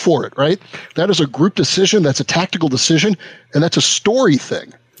 go for it, right? That is a group decision. That's a tactical decision. And that's a story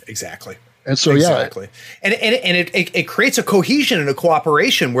thing. Exactly. And so, exactly. And it creates a cohesion and a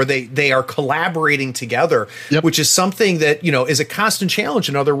cooperation where they are collaborating together, which is something that, is a constant challenge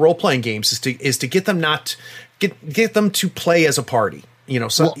in other role-playing games is to get them get them to play as a party,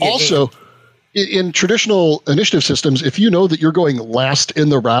 So also in traditional initiative systems, if you know that you're going last in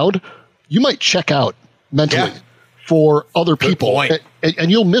the round, you might check out mentally for other people,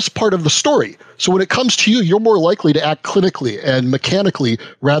 and you'll miss part of the story. So when it comes to you, you're more likely to act clinically and mechanically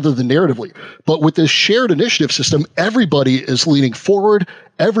rather than narratively. But with this shared initiative system, everybody is leaning forward.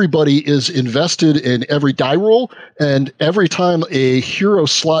 Everybody is invested in every die roll. And every time a hero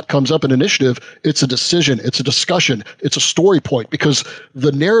slot comes up in initiative, it's a decision, it's a discussion, it's a story point, because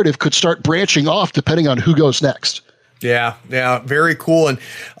the narrative could start branching off depending on who goes next. Yeah, very cool.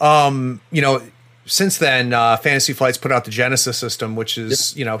 And, since then, Fantasy Flight's put out the Genesis system, which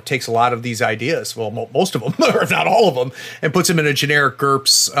is, takes a lot of these ideas, well, most of them, or if not all of them, and puts them in a generic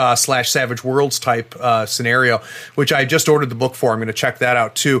GURPS / Savage Worlds type scenario, which I just ordered the book for. I'm going to check that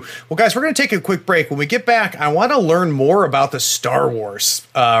out too. Well, guys, we're going to take a quick break. When we get back, I want to learn more about the Star Wars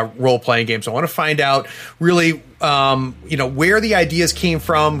role-playing games. I want to find out really where the ideas came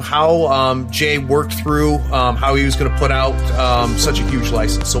from, how Jay worked through how he was going to put out such a huge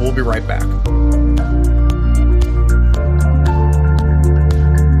license. So we'll be right back.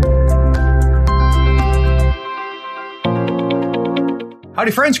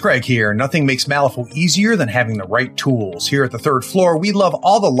 Howdy friends, Craig here. Nothing makes Malifaux easier than having the right tools. Here at the third floor, we love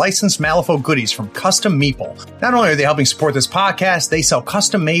all the licensed Malifaux goodies from Custom Meeple. Not only are they helping support this podcast, they sell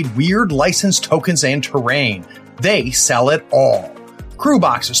custom-made weird licensed tokens and terrain. They sell it all. Crew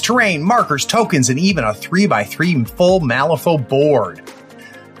boxes, terrain, markers, tokens, and even a 3x3 full Malifaux board.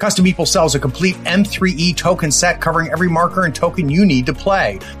 Custom Meeple sells a complete M3E token set covering every marker and token you need to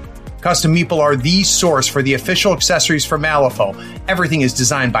play. Custom Meeple are the source for the official accessories for Malifaux. Everything is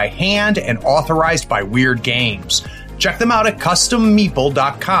designed by hand and authorized by Weird Games. Check them out at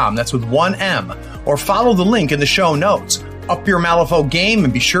custommeeple.com, that's with one M, or follow the link in the show notes. Up your Malifaux game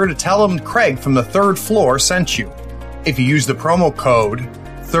and be sure to tell them Craig from the third floor sent you. If you use the promo code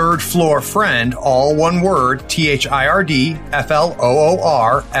Third Floor Friend, all one word,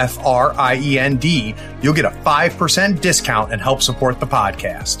 THIRDFLOORFRIEND, you'll get a 5% discount and help support the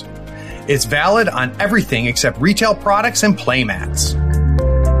podcast. It's valid on everything except retail products and playmats.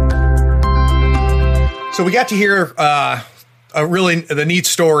 So we got to hear the neat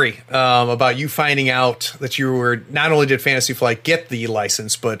story about you finding out that you were not only did Fantasy Flight get the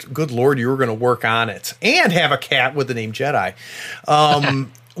license, but good Lord, you were going to work on it and have a cat with the name Jedi.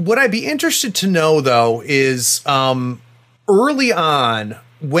 What I'd be interested to know, though, is early on,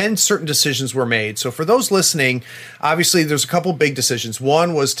 when certain decisions were made. So for those listening, obviously there's a couple big decisions.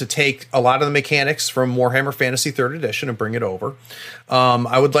 One was to take a lot of the mechanics from Warhammer Fantasy 3rd Edition and bring it over.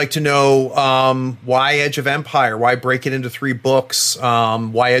 I would like to know why Edge of Empire, why break it into 3 books,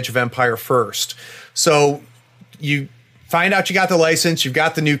 why Edge of Empire first. So you find out you got the license, you've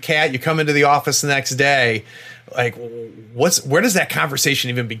got the new cat, you come into the office the next day. Like, where does that conversation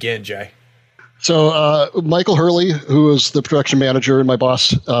even begin, Jay? So Michael Hurley, who was the production manager and my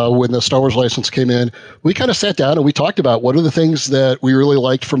boss when the Star Wars license came in, we kind of sat down and we talked about what are the things that we really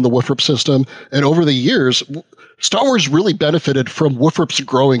liked from the WFRP system. And over the years, Star Wars really benefited from WFRP's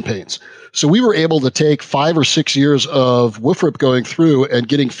growing pains. So we were able to take 5 or 6 years of WFRP going through and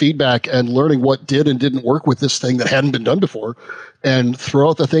getting feedback and learning what did and didn't work with this thing that hadn't been done before, and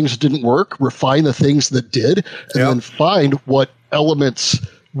throw out the things that didn't work, refine the things that did, and then find what elements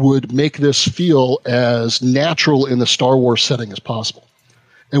would make this feel as natural in the Star Wars setting as possible.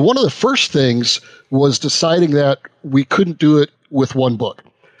 And one of the first things was deciding that we couldn't do it with one book.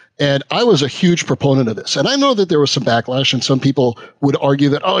 And I was a huge proponent of this. And I know that there was some backlash, and some people would argue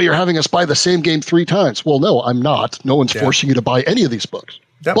that, oh, you're having us buy the same game 3 times. Well, no, I'm not. No one's forcing you to buy any of these books.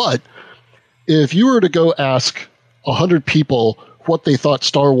 Yep. But if you were to go ask 100 people what they thought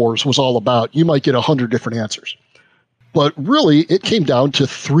Star Wars was all about, you might get 100 different answers. But really, it came down to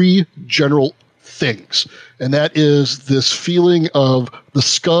 3 general things. And that is this feeling of the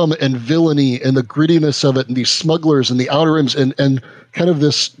scum and villainy and the grittiness of it, and these smugglers and the Outer Rims, and kind of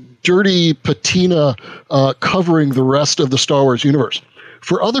this dirty patina covering the rest of the Star Wars universe.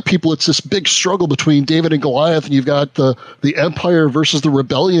 For other people, it's this big struggle between David and Goliath, and you've got the Empire versus the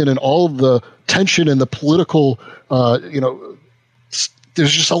Rebellion and all of the tension and the political,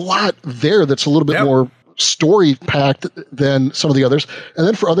 there's just a lot there that's a little bit more story packed than some of the others. And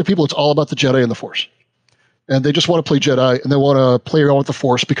then for other people, it's all about the Jedi and the Force. And they just want to play Jedi, and they want to play around with the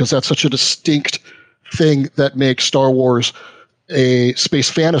Force because that's such a distinct thing that makes Star Wars a space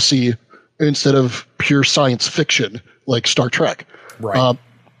fantasy instead of pure science fiction like Star Trek. Right.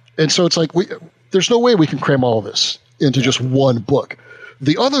 And so it's like, there's no way we can cram all of this into just one book.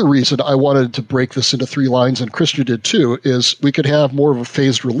 The other reason I wanted to break this into 3 lines, and Christian did too, is we could have more of a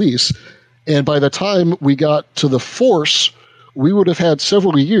phased release. And by the time we got to the Force, we would have had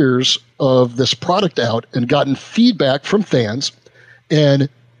several years of this product out and gotten feedback from fans. And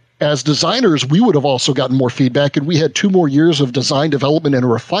as designers, we would have also gotten more feedback, and we had 2 more years of design development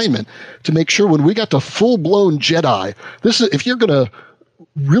and refinement to make sure when we got to full-blown Jedi, if you're going to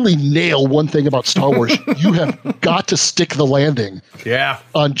really nail one thing about Star Wars, you have got to stick the landing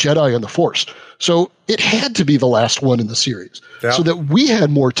on Jedi and the Force. So it had to be the last one in the series so that we had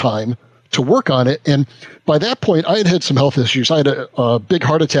more time to work on it. And by that point, I had some health issues. I had a big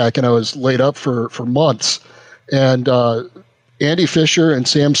heart attack, and I was laid up for months. And Andy Fisher and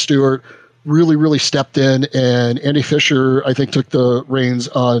Sam Stewart really, really stepped in. And Andy Fisher, I think, took the reins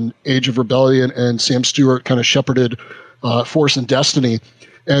on Age of Rebellion, and Sam Stewart kind of shepherded Force and Destiny,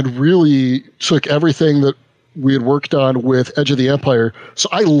 and really took everything that we had worked on with Edge of the Empire. So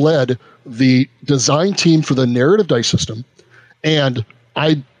I led the design team for the narrative dice system, and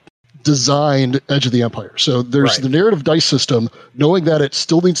I designed Edge of the Empire. So there's the narrative dice system, knowing that it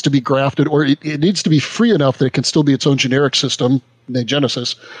still needs to be grafted, or it needs to be free enough that it can still be its own generic system, named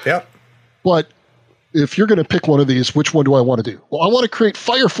Genesis. Yep. But if you're going to pick one of these, which one do I want to do? Well, I want to create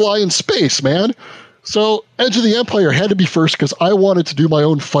Firefly in space, man. So Edge of the Empire had to be first because I wanted to do my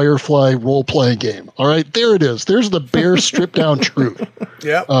own Firefly role-playing game. All right, there it is. There's the bare stripped-down truth.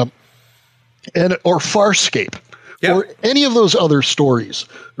 Yeah. Or Farscape. Yep. Or any of those other stories,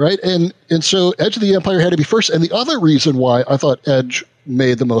 right? And so Edge of the Empire had to be first. And the other reason why I thought Edge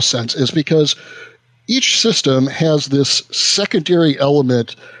made the most sense is because each system has this secondary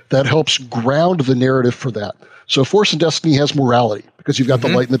element that helps ground the narrative for that. So Force and Destiny has morality because you've got the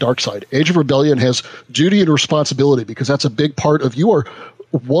light and the dark side. Age of Rebellion has duty and responsibility because that's a big part of you are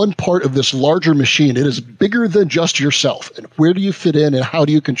one part of this larger machine. It is bigger than just yourself. And where do you fit in and how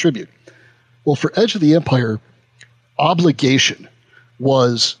do you contribute? Well, for Edge of the Empire, obligation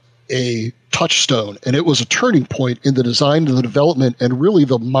was a touchstone, and it was a turning point in the design and the development and really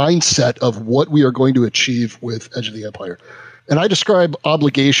the mindset of what we are going to achieve with Edge of the Empire. And I describe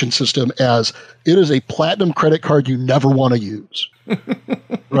obligation system as it is a platinum credit card you never want to use,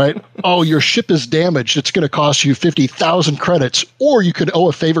 right? Oh, your ship is damaged. It's going to cost you 50,000 credits, or you could owe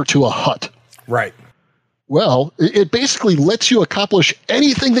a favor to a Hutt. Right. Well, it basically lets you accomplish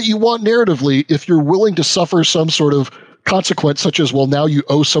anything that you want narratively if you're willing to suffer some sort of consequence, such as, well, now you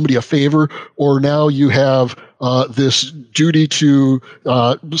owe somebody a favor, or now you have this duty to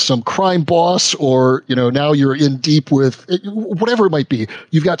some crime boss, or now you're in deep with whatever it might be.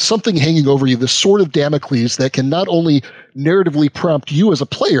 You've got something hanging over you, this sword of Damocles that can not only narratively prompt you as a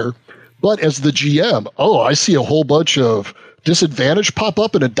player, but as the GM. Oh, I see a whole bunch of disadvantage pop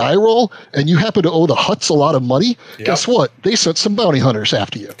up in a die roll, and you happen to owe the Hutts a lot of money. Yep. Guess what? They sent some bounty hunters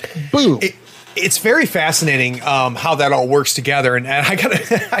after you. Boom. It's very fascinating how that all works together, and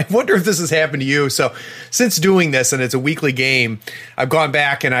I wonder if this has happened to you. So, since doing this, and it's a weekly game, I've gone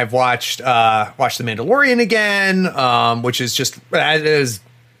back and I've watched The Mandalorian again, which is just it is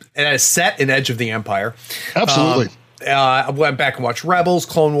set in Edge of the Empire. Absolutely. I went back and watched Rebels,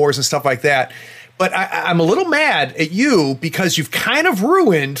 Clone Wars, and stuff like that. But I'm a little mad at you because you've kind of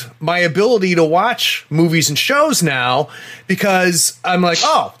ruined my ability to watch movies and shows now, because I'm like,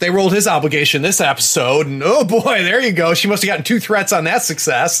 oh, they rolled his obligation this episode, and oh boy, there you go. She must have gotten 2 threats on that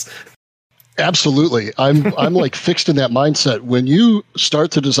success. Absolutely. I'm like fixed in that mindset. When you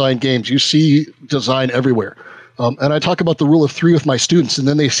start to design games, you see design everywhere. And I talk about the rule of 3 with my students, and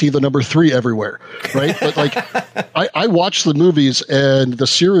then they see the number 3 everywhere, right? But like, I watch the movies and the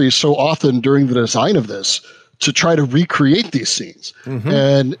series so often during the design of this to try to recreate these scenes. Mm-hmm.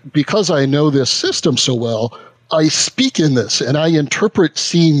 And because I know this system so well, I speak in this and I interpret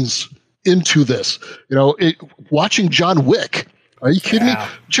scenes into this. Watching John Wick. Are you kidding me?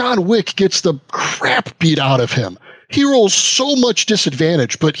 John Wick gets the crap beat out of him. He rolls so much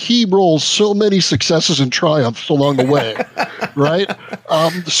disadvantage, but he rolls so many successes and triumphs along the way, right?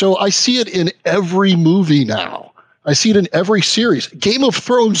 So I see it in every movie now. I see it in every series. Game of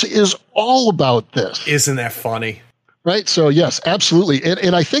Thrones is all about this. Isn't that funny? Right? So, yes, absolutely.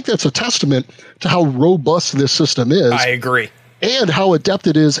 And I think that's a testament to how robust this system is. I agree. And how adept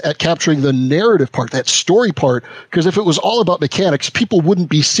it is at capturing the narrative part, that story part. Because if it was all about mechanics, people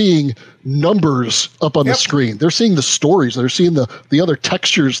wouldn't be seeing numbers up on the screen. They're seeing the stories. They're seeing the other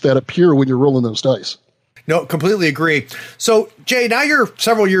textures that appear when you're rolling those dice. No, completely agree. So, Jay, now you're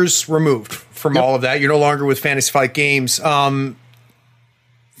several years removed from all of that. You're no longer with Fantasy Flight Games.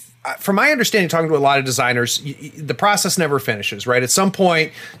 from my understanding, talking to a lot of designers, the process never finishes, right? At some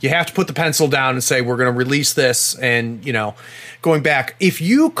point, you have to put the pencil down and say, we're going to release this. And, going back, if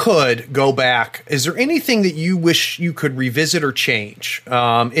you could go back, is there anything that you wish you could revisit or change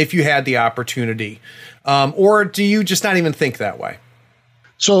if you had the opportunity? Or do you just not even think that way?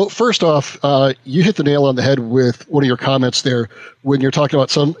 So first off, you hit the nail on the head with one of your comments there when you're talking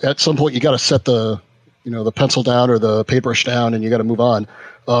about at some point you got to set the pencil down or the paintbrush down and you got to move on.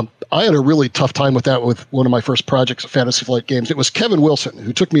 I had a really tough time with that with one of my first projects at Fantasy Flight Games. It was Kevin Wilson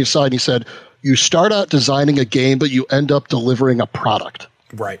who took me aside and he said, you start out designing a game, but you end up delivering a product.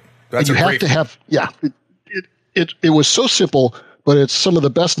 Right. That's and you have to have, it was so simple, but it's some of the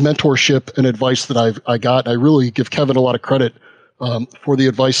best mentorship and advice that I got. I really give Kevin a lot of credit for the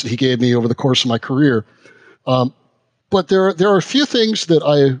advice that he gave me over the course of my career. But there are a few things that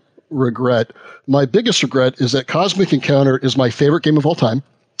I regret. My biggest regret is that Cosmic Encounter is my favorite game of all time.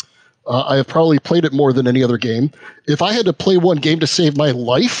 I have probably played it more than any other game. If I had to play one game to save my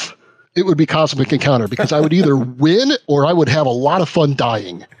life, it would be Cosmic Encounter because I would either win or I would have a lot of fun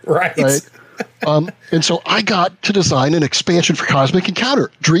dying. Right? And so I got to design an expansion for Cosmic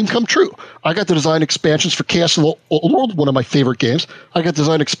Encounter. Dream come true. I got to design expansions for Chaos of the Old World, one of my favorite games. I got to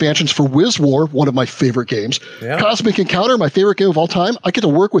design expansions for Wiz War, one of my favorite games. Yeah. Cosmic Encounter, my favorite game of all time. I get to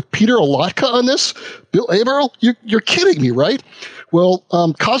work with Peter Olotka on this. Bill Averill, you're kidding me, right? Well,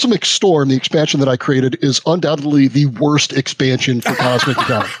 Cosmic Storm, the expansion that I created, is undoubtedly the worst expansion for Cosmic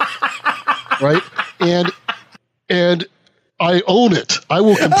Encounter. Right? And I own it. I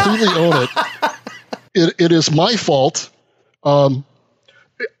will completely own it. It is my fault.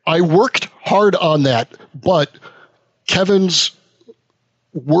 I worked hard on that, but Kevin's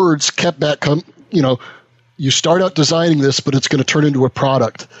words kept back. You start out designing this, but it's going to turn into a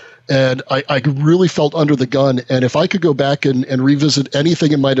product. And I really felt under the gun. And if I could go back and revisit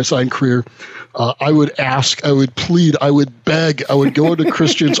anything in my design career, I would ask, I would plead, I would beg, I would go into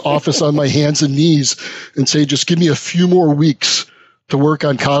Christian's office on my hands and knees and say, just give me a few more weeks to work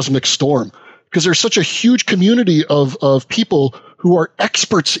on Cosmic Storm. Because there's such a huge community of people who are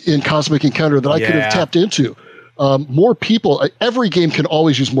experts in Cosmic Encounter that I could have tapped into. More people, every game can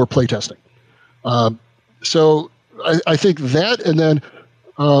always use more playtesting. So I think that, and then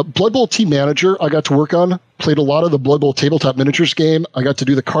Blood Bowl Team Manager I got to work on, played a lot of the Blood Bowl tabletop miniatures game. I got to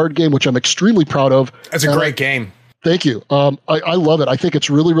do the card game, which I'm extremely proud of. That's a great game. Thank you. I love it. I think it's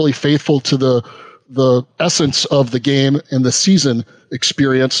really, really faithful to the essence of the game and the season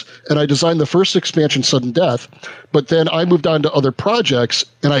experience. And I designed the first expansion, Sudden Death, but then I moved on to other projects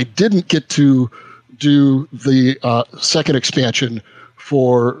and I didn't get to do the second expansion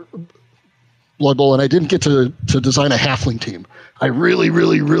for Blood Bowl, and I didn't get to design a halfling team. I really,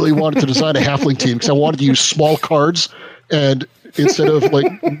 really, really wanted to design a halfling team because I wanted to use small cards, and instead of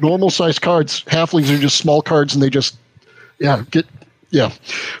like normal size cards, halflings are just small cards, and they just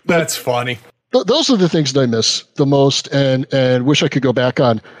That's funny. Those are the things that I miss the most and wish I could go back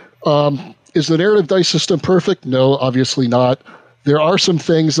on. Is the narrative dice system perfect? No, obviously not. There are some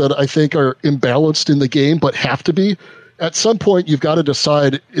things that I think are imbalanced in the game, but have to be. At some point, you've got to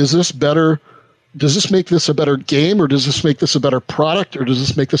decide, is this better? Does this make this a better game, or does this make this a better product, or does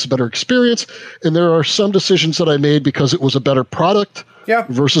this make this a better experience? And there are some decisions that I made because it was a better product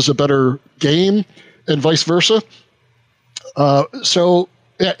versus a better game, and vice versa. So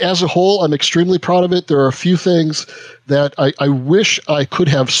as a whole, I'm extremely proud of it. There are a few things that I wish I could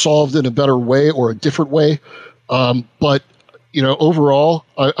have solved in a better way or a different way. But overall,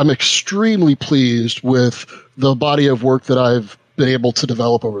 I'm extremely pleased with the body of work that I've been able to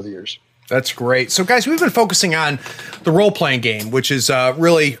develop over the years. That's great. So, guys, we've been focusing on the role-playing game, which is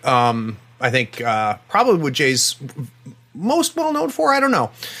really, I think, probably what Jay's most well-known for. I don't know.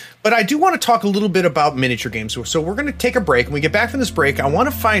 But I do want to talk a little bit about miniature games. So we're going to take a break. When we get back from this break, I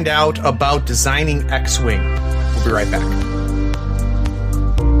want to find out about designing X-Wing. We'll be right back.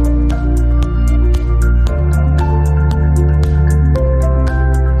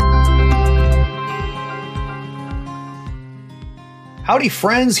 Howdy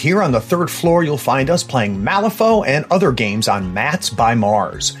friends, here on the third floor you'll find us playing Malifaux and other games on Mats by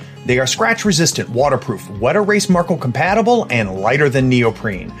Mars. They are scratch resistant, waterproof, wet erase Marco compatible, and lighter than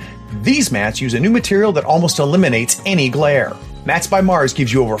neoprene. These mats use a new material that almost eliminates any glare. Mats by Mars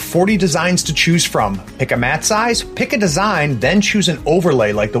gives you over 40 designs to choose from. Pick a mat size, pick a design, then choose an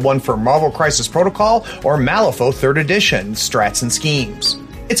overlay like the one for Marvel Crisis Protocol or Malifaux 3rd Edition, Strats and Schemes.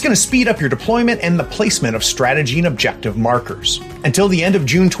 It's going to speed up your deployment and the placement of strategy and objective markers. Until the end of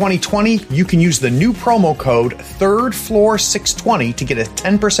June 2020, you can use the new promo code 3rdfloor620 to get a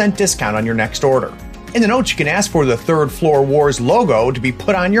 10% discount on your next order. In the notes, you can ask for the Third Floor Wars logo to be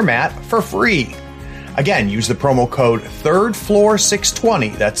put on your mat for free. Again, use the promo code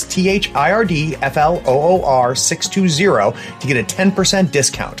ThirdFloor620, that's THIRDFLOOR 620, to get a 10%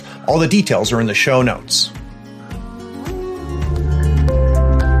 discount. All the details are in the show notes.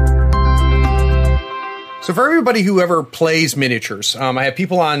 So for everybody who ever plays miniatures, I have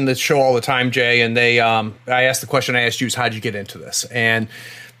people on the show all the time, Jay, and they I asked the question I asked you is, how'd you get into this? And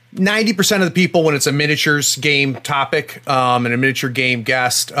 90% of the people, when it's a miniatures game topic and a miniature game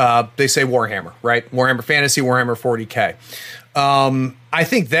guest, they say Warhammer, right? Warhammer Fantasy, Warhammer 40K. I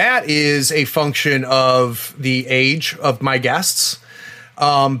think that is a function of the age of my guests,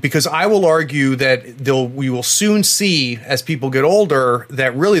 because I will argue that we will soon see, as people get older,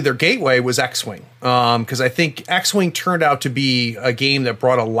 that really their gateway was X-Wing. Because I think X-Wing turned out to be a game that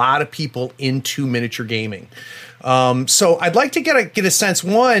brought a lot of people into miniature gaming. So I'd like to get a sense.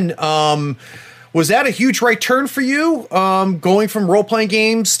 One, was that a huge right turn for you, going from role-playing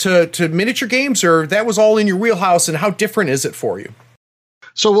games to miniature games, or that was all in your wheelhouse, and how different is it for you?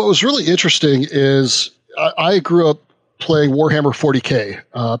 So what was really interesting is I grew up playing Warhammer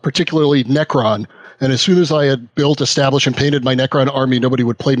 40K, particularly Necron, and as soon as I had built, established, and painted my Necron army, nobody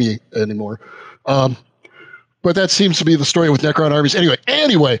would play me anymore. But that seems to be the story with Necron armies.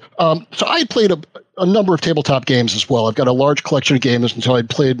 Anyway, so I played a number of tabletop games as well. I've got a large collection of games, and so I'd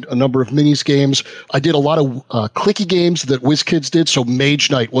played a number of minis games. I did a lot of clicky games that WizKids did, so Mage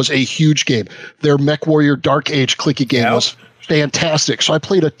Knight was a huge game. Their MechWarrior Dark Age clicky game was fantastic. So I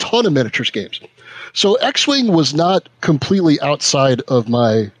played a ton of miniatures games. So X-Wing was not completely outside of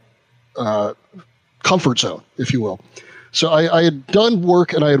my comfort zone, if you will. So I had done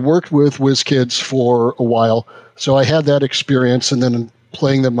work, and I had worked with WizKids for a while. So I had that experience, and then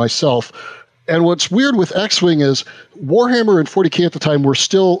playing them myself. And what's weird with X-Wing is Warhammer and 40K at the time were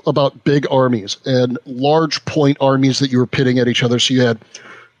still about big armies and large point armies that you were pitting at each other. So you had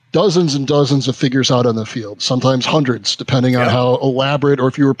dozens and dozens of figures out on the field, sometimes hundreds, depending on how elaborate, or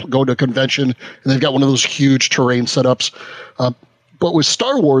if you were going to a convention and they've got one of those huge terrain setups. But with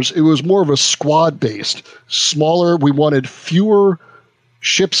Star Wars, it was more of a squad-based, smaller. We wanted fewer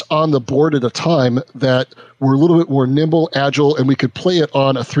ships on the board at a time that were a little bit more nimble, agile, and we could play it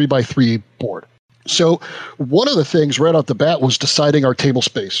on a 3x3 board. So one of the things right off the bat was deciding our table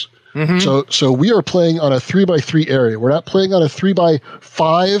space. Mm-hmm. So we are playing on a 3x3 area. We're not playing on a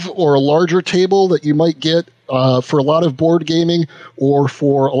 3x5 or a larger table that you might get for a lot of board gaming or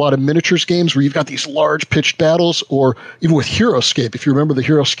for a lot of miniatures games where you've got these large pitched battles, or even with HeroScape, if you remember the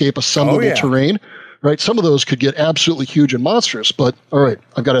HeroScape assemblable terrain, right? Some of those could get absolutely huge and monstrous, but all right,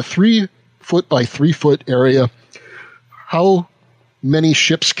 I've got a 3 foot by 3 foot area. How many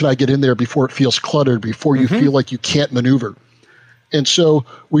ships can I get in there before it feels cluttered, before you feel like you can't maneuver? And so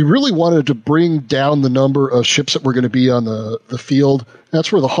we really wanted to bring down the number of ships that were going to be on the field.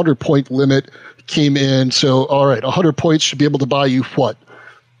 That's where the 100-point limit came in. So, all right, 100 points should be able to buy you,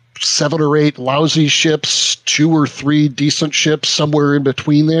 7 or 8 lousy ships, 2 or 3 decent ships, somewhere in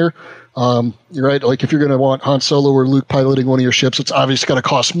between there. You're right. Like if you're going to want Han Solo or Luke piloting one of your ships, it's obviously going to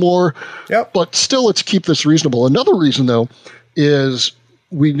cost more. Yep. But still, let's keep this reasonable. Another reason, though, is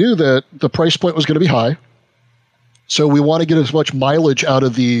we knew that the price point was going to be high. So we want to get as much mileage out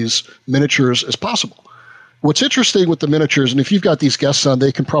of these miniatures as possible. What's interesting with the miniatures, and if you've got these guests on,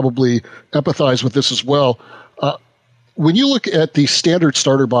 they can probably empathize with this as well. When you look at the standard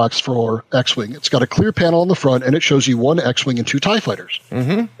starter box for X-Wing, it's got a clear panel on the front, and it shows you 1 X-Wing and 2 TIE fighters,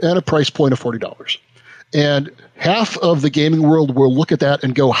 and a price point of $40. And half of the gaming world will look at that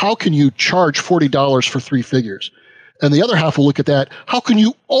and go, how can you charge $40 for 3 figures? And the other half will look at that, how can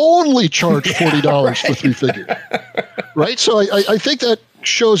you only charge $40 for 3 figures? Right? So I think that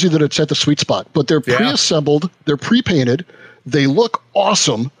shows you that it's at the sweet spot. But they're pre-assembled, they're pre-painted, they look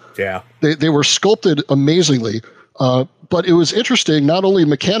awesome. Yeah. They were sculpted amazingly. But it was interesting, not only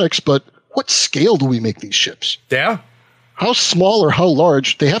mechanics, but what scale do we make these ships? Yeah. How small or how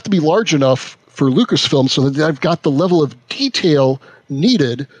large? They have to be large enough for Lucasfilm so that they've got the level of detail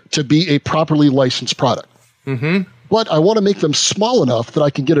needed to be a properly licensed product. Mm-hmm. But I want to make them small enough that I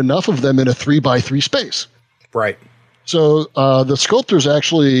can get enough of them in a 3x3 space. Right. So the sculptors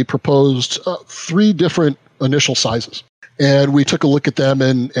actually proposed 3 different initial sizes. And we took a look at them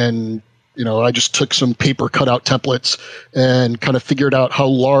and you know, I just took some paper cutout templates and kind of figured out how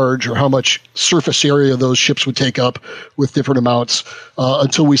large or how much surface area those ships would take up with different amounts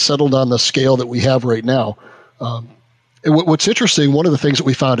until we settled on the scale that we have right now. And what's interesting, one of the things that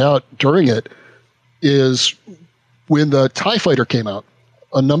we found out during it is when the TIE Fighter came out,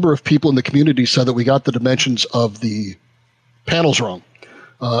 a number of people in the community said that we got the dimensions of the panels wrong,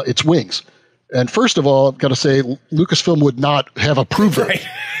 its wings. And first of all, I've got to say, Lucasfilm would not have approved it Right.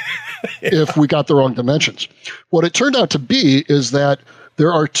 if we got the wrong dimensions. What it turned out to be is that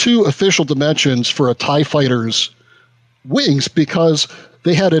there are 2 official dimensions for a TIE fighter's wings because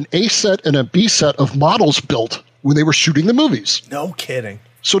they had an A set and a B set of models built when they were shooting the movies. No kidding.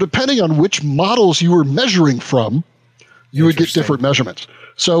 So depending on which models you were measuring from, you would get different measurements.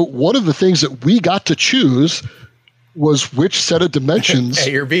 So one of the things that we got to choose was which set of dimensions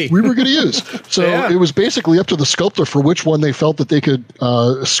A or B. we were going to use. So Yeah. it was basically up to the sculptor for which one they felt that they could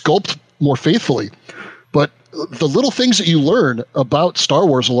sculpt more faithfully. But the little things that you learn about Star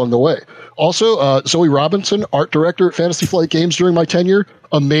Wars along the way. Also, Zoe Robinson, art director at Fantasy Flight Games during my tenure,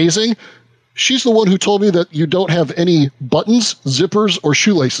 amazing. She's the one who told me that you don't have any buttons, zippers, or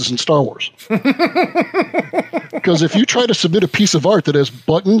shoelaces in Star Wars. Because if you try to submit a piece of art that has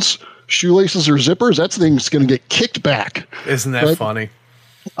buttons, shoelaces, or zippers, that thing's going to get kicked back. Isn't that funny?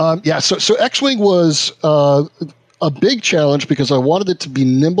 So X-Wing was a big challenge because I wanted it to be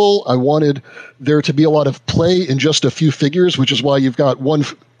nimble. I wanted there to be a lot of play in just a few figures, which is why you've got one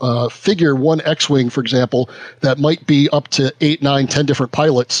figure, one X-Wing, for example, that might be up to 8, 9, 10 different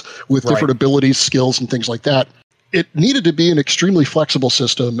pilots with different abilities, skills, and things like that. It needed to be an extremely flexible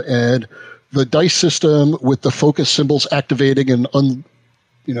system, and the dice system with the focus symbols activating and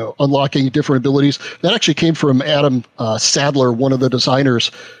unlocking different abilities, that actually came from Adam Sadler, one of the designers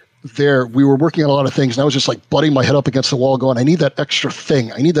there. We were working on a lot of things, and I was just like butting my head up against the wall going, I need that extra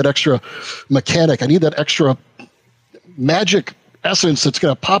thing. I need that extra mechanic. I need that extra magic essence that's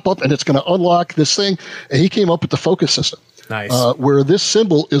going to pop up and it's going to unlock this thing. And he came up with the focus system. Nice. Where this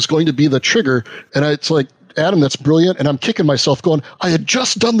symbol is going to be the trigger. And it's like, Adam, that's brilliant. And I'm kicking myself going, I had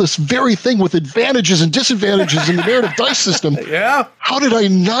just done this very thing with advantages and disadvantages in the narrative dice system. Yeah. How did I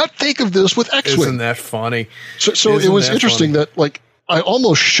not think of this with X-Wing? Isn't that funny? So it was interesting that like I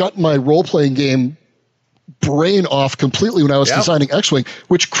almost shut my role-playing game brain off completely when I was designing X-Wing,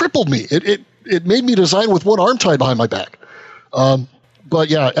 which crippled me. It made me design with one arm tied behind my back. But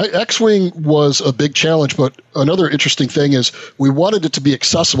yeah, X-Wing was a big challenge. But another interesting thing is we wanted it to be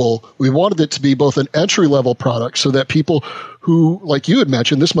accessible. We wanted it to be both an entry-level product so that people who, like you had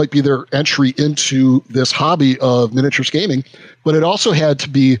mentioned, this might be their entry into this hobby of miniatures gaming, but it also had to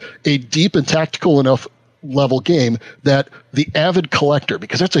be a deep and tactical enough level game that the avid collector,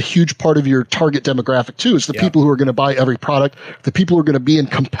 because that's a huge part of your target demographic too, is the people who are going to buy every product, the people who are going to be in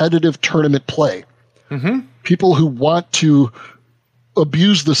competitive tournament play, people who want to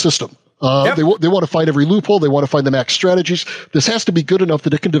abuse the system. They want to find every loophole. They want to find the max strategies. This has to be good enough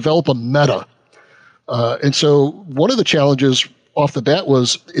that it can develop a meta. And so one of the challenges off the bat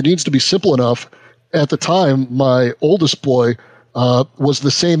was it needs to be simple enough. At the time, my oldest boy was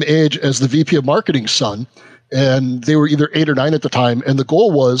the same age as the VP of Marketing's son, and they were either 8 or 9 at the time. And the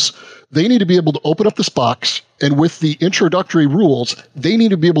goal was they need to be able to open up this box, and with the introductory rules, they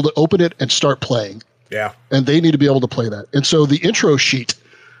need to be able to open it and start playing. Yeah. And they need to be able to play that. And so the intro sheet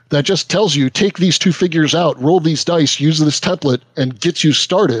that just tells you, take these 2 figures out, roll these dice, use this template, and gets you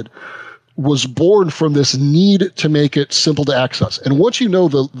started, was born from this need to make it simple to access. And once you know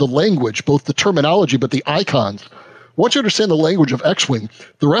the language, both the terminology, but the icons, once you understand the language of X-Wing,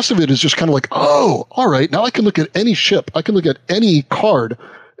 the rest of it is just kind of like, oh, all right, now I can look at any ship. I can look at any card,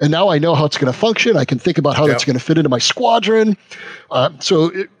 and now I know how it's going to function. I can think about how that's going to fit into my squadron. So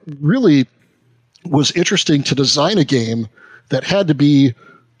it really was interesting to design a game that had to be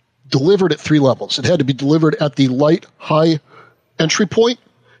delivered at 3 levels. It had to be delivered at the light, high entry point.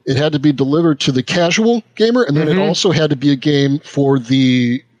 It had to be delivered to the casual gamer, and then it also had to be a game for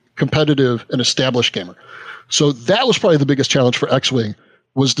the competitive and established gamer. So that was probably the biggest challenge for X-Wing,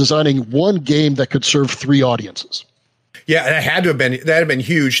 was designing one game that could serve 3 audiences. Yeah, that had been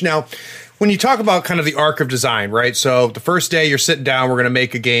huge. Now, when you talk about kind of the arc of design, right? So the first day you're sitting down, we're going to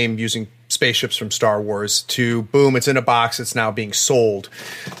make a game using spaceships from Star Wars, to boom, it's in a box, it's now being sold.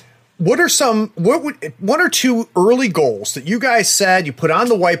 What are one or two early goals that you guys said, you put on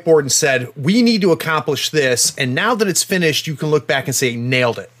the whiteboard and said, we need to accomplish this, and now that it's finished, you can look back and say,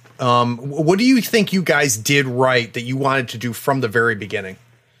 nailed it. What do you think you guys did right that you wanted to do from the very beginning?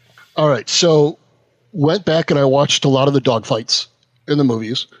 All right, so went back and I watched a lot of the dogfights in the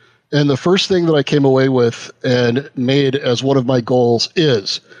movies, and the first thing that I came away with and made as one of my goals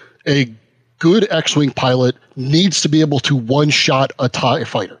is a good X-Wing pilot needs to be able to one-shot a TIE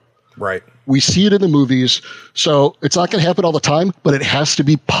fighter. Right. We see it in the movies, so it's not going to happen all the time, but it has to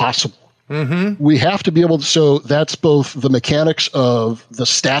be possible. We have to be able to, so that's both the mechanics of the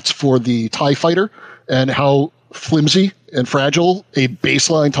stats for the TIE fighter and how flimsy and fragile a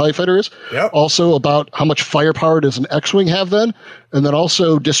baseline TIE fighter is. Yep. Also about how much firepower does an X-Wing have then, and then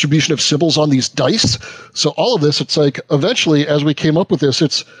also distribution of symbols on these dice. So all of this, it's like eventually as we came up with this,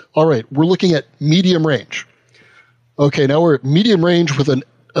 it's all right, we're looking at medium range. Okay, now we're at medium range with an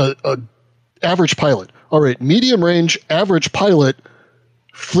average pilot. All right, medium range, average pilot,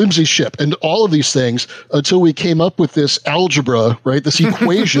 flimsy ship, and all of these things until we came up with this algebra, right? This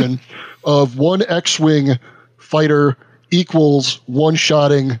equation of one X-Wing fighter equals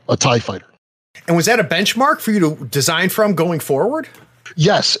one-shotting a TIE fighter. And was that a benchmark for you to design from going forward?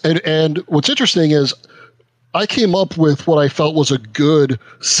 Yes, and what's interesting is I came up with what I felt was a good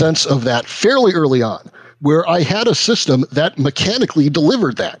sense of that fairly early on, where I had a system that mechanically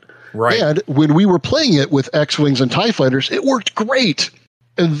delivered that. Right. And when we were playing it with X-Wings and TIE fighters, it worked great.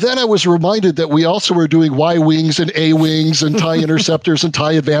 And then I was reminded that we also were doing Y-Wings and A-Wings and TIE Interceptors and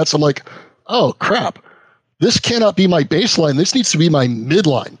TIE Advance. I'm like, oh, crap. This cannot be my baseline. This needs to be my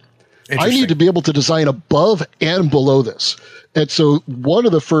midline. I need to be able to design above and below this. And so one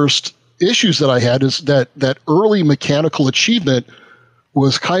of the first issues that I had is that early mechanical achievement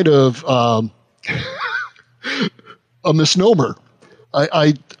was kind of a misnomer.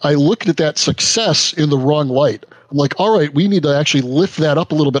 I looked at that success in the wrong light. I'm like, all right, we need to actually lift that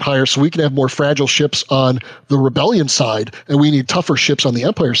up a little bit higher so we can have more fragile ships on the Rebellion side, and we need tougher ships on the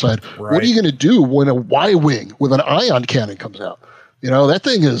Empire side. Right. What are you going to do when a Y-Wing with an ion cannon comes out? You know, that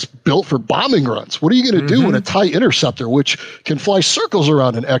thing is built for bombing runs. What are you going to do when a TIE Interceptor, which can fly circles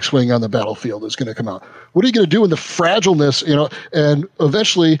around an X-Wing on the battlefield, is going to come out? What are you going to do when the fragileness, you know, and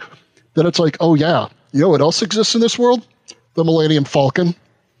eventually then it's like, oh, yeah, you know what else exists in this world? The Millennium Falcon.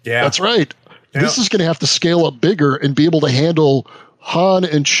 Yeah. That's right. Yep. This is going to have to scale up bigger and be able to handle Han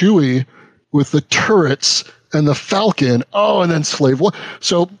and Chewie with the turrets and the Falcon. Oh, and then Slave One.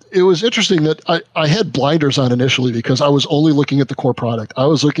 So it was interesting that I had blinders on initially because I was only looking at the core product. I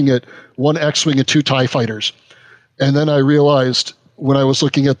was looking at one X-Wing and two TIE fighters. And then I realized when I was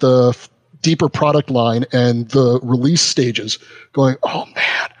looking at the deeper product line and the release stages going, oh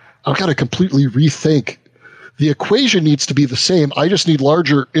man, I've got to completely rethink. The equation needs to be the same. I just need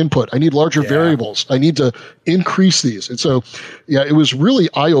larger input. I need larger variables. I need to increase these. And so, yeah, it was really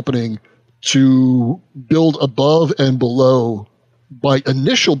eye-opening to build above and below my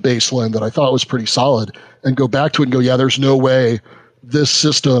initial baseline that I thought was pretty solid and go back to it and go, yeah, there's no way this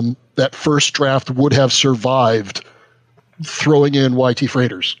system, that first draft would have survived throwing in YT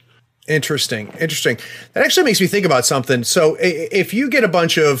freighters. Interesting. That actually makes me think about something. So if you get a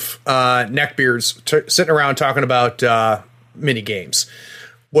bunch of neckbeards sitting around talking about mini games,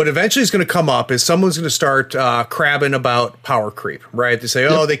 what eventually is going to come up is someone's going to start crabbing about power creep, right? They say,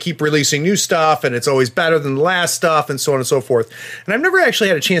 oh, they keep releasing new stuff and it's always better than the last stuff and so on and so forth. And I've never actually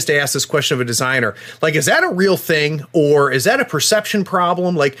had a chance to ask this question of a designer. Like, is that a real thing or is that a perception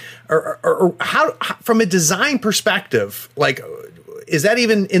problem? Like, or how, from a design perspective, like, is that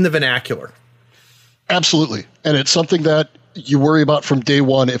even in the vernacular? Absolutely. And it's something that you worry about from day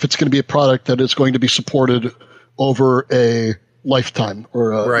one if it's going to be a product that is going to be supported over a lifetime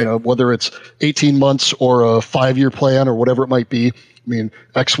or you know, whether it's 18 months or a 5-year plan or whatever it might be. I mean,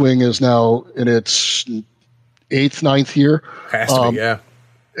 X-Wing is now in its 8th, 9th year. Has to be, yeah.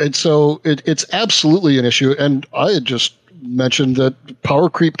 And so it's absolutely an issue. And I had just mentioned that power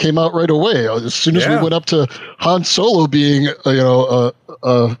creep came out right away. As soon as we went up to Han Solo being,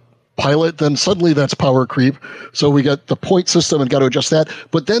 a pilot, then suddenly that's power creep. So we got the point system and got to adjust that.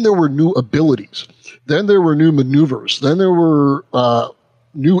 But then there were new abilities. Then there were new maneuvers. Then there were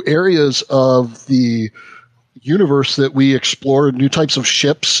new areas of the universe that we explored, new types of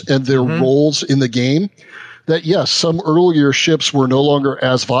ships and their roles in the game. That, yes, some earlier ships were no longer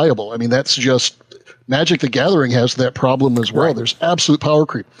as viable. I mean, that's just Magic the Gathering has that problem as well. Right. There's absolute power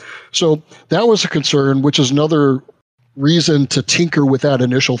creep. So that was a concern, which is another reason to tinker with that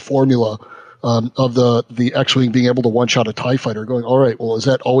initial formula of the X-Wing being able to one-shot a TIE fighter, going, all right, well, is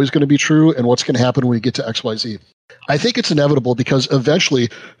that always going to be true? And what's going to happen when we get to XYZ? I think it's inevitable because eventually,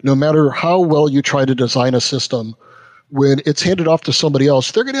 no matter how well you try to design a system, when it's handed off to somebody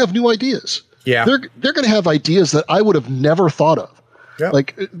else, they're going to have new ideas. Yeah. They're going to have ideas that I would have never thought of. Yep.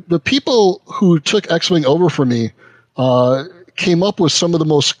 Like the people who took X-Wing over from me came up with some of the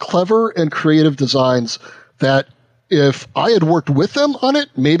most clever and creative designs that if I had worked with them on it,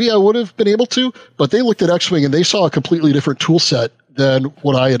 maybe I would have been able to, but they looked at X-Wing and they saw a completely different tool set than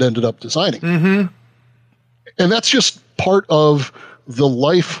what I had ended up designing. Mm-hmm. And that's just part of the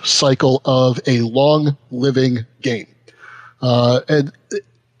life cycle of a long living game. And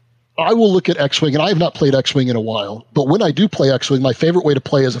I will look at X-Wing, and I have not played X-Wing in a while, but when I do play X-Wing, my favorite way to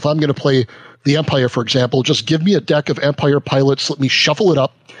play is if I'm going to play the Empire, for example, just give me a deck of Empire pilots, let me shuffle it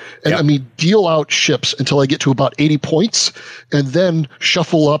up, and let me deal out ships until I get to about 80 points, and then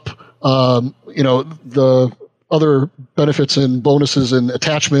shuffle up, the other benefits and bonuses and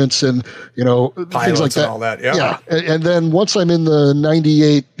attachments and, pilots things like that. And all that. Yeah. Yeah. And then once I'm in the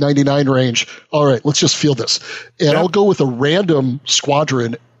 98, 99 range, all right, let's just field this. And I'll go with a random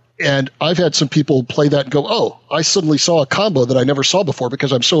squadron. And I've had some people play that and go, oh, I suddenly saw a combo that I never saw before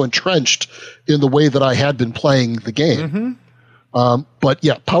because I'm so entrenched in the way that I had been playing the game. But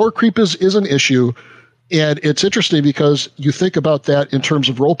yeah, power creep is an issue. And it's interesting because you think about that in terms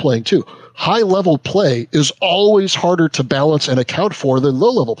of role-playing too. High-level play is always harder to balance and account for than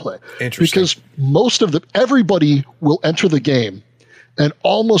low-level play. Interesting. Because everybody will enter the game, and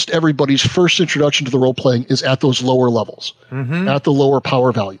almost everybody's first introduction to the role-playing is at those lower levels, at the lower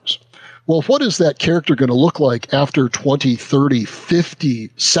power values. Well, what is that character going to look like after 20, 30, 50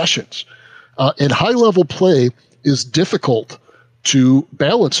 sessions? And high-level play is difficult to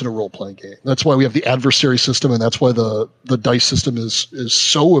balance in a role-playing game. That's why we have the adversary system, and that's why the dice system is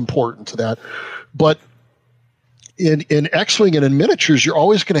so important to that. But in X-Wing and in miniatures, you're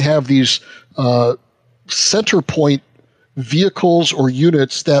always going to have these center point vehicles or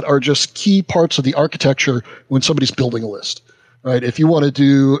units that are just key parts of the architecture when somebody's building a list. Right. If you want to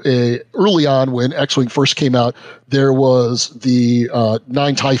do early on when X-Wing first came out, there was the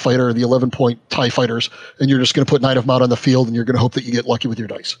 9 TIE fighter, the 11-point TIE fighters, and you're just going to put 9 of them out on the field, and you're going to hope that you get lucky with your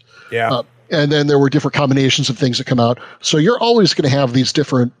dice. Yeah. And then there were different combinations of things that come out. So you're always going to have these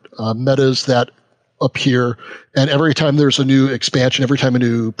different metas that appear, and every time there's a new expansion, every time a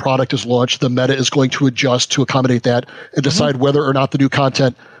new product is launched, the meta is going to adjust to accommodate that and decide whether or not the new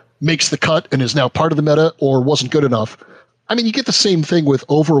content makes the cut and is now part of the meta or wasn't good enough. I mean, you get the same thing with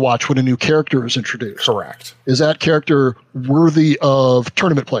Overwatch when a new character is introduced. Correct. Is that character worthy of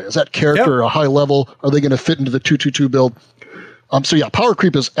tournament play? Is that character a high level? Are they going to fit into the 2-2-2 build? So yeah, power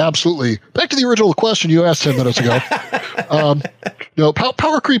creep is absolutely, back to the original question you asked 10 minutes ago.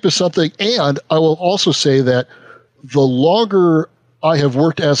 Power creep is something, and I will also say that the longer I have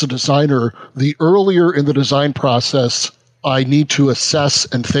worked as a designer, the earlier in the design process I need to assess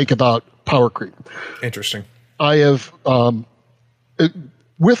and think about power creep. Interesting. I have, I've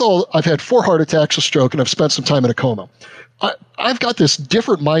had 4 heart attacks, a stroke, and I've spent some time in a coma. I've got this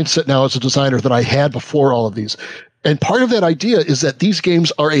different mindset now as a designer than I had before all of these. And part of that idea is that these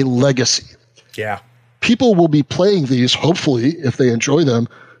games are a legacy. Yeah. People will be playing these, hopefully, if they enjoy them,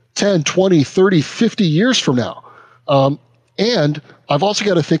 10, 20, 30, 50 years from now. And I've also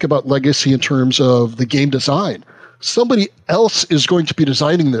got to think about legacy in terms of the game design. Somebody else is going to be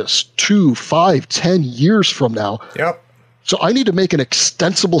designing this 2, 5, 10 years from now. Yep. So I need to make an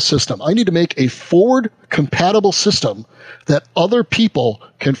extensible system. I need to make a forward-compatible system that other people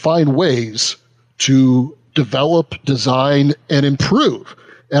can find ways to develop, design, and improve.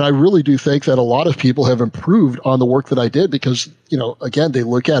 And I really do think that a lot of people have improved on the work that I did because, again, they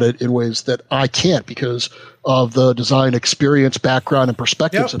look at it in ways that I can't because of the design experience, background, and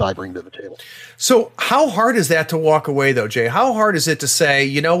perspectives that I bring to the table. So how hard is that to walk away, though, Jay? How hard is it to say,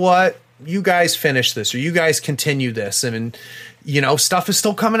 you know what, you guys finish this or you guys continue this? And, stuff is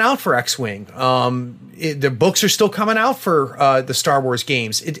still coming out for X-Wing. The books are still coming out for the Star Wars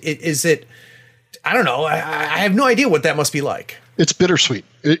games. I don't know. I have no idea what that must be like. It's bittersweet.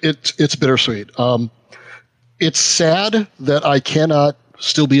 It's bittersweet. It's sad that I cannot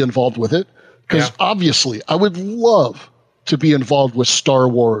still be involved with it because obviously I would love to be involved with Star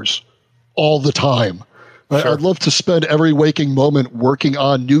Wars all the time. Sure. I'd love to spend every waking moment working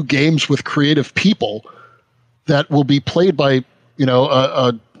on new games with creative people that will be played by,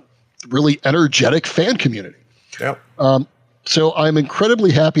 a really energetic fan community. Yeah. So I'm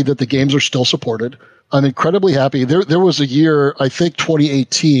incredibly happy that the games are still supported. I'm incredibly happy. There was a year, I think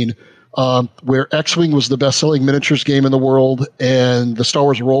 2018, where X-Wing was the best-selling miniatures game in the world, and the Star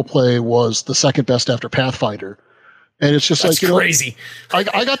Wars Roleplay was the second best after Pathfinder. And it's just That's crazy. I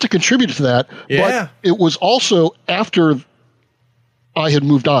got to contribute to that, but it was also after I had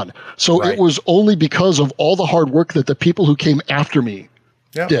moved on. So it was only because of all the hard work that the people who came after me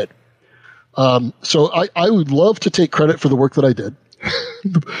did. So I would love to take credit for the work that I did,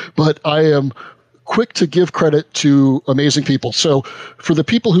 but I am quick to give credit to amazing people. So for the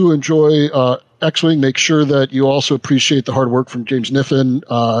people who enjoy X-Wing, make sure that you also appreciate the hard work from James Niffen.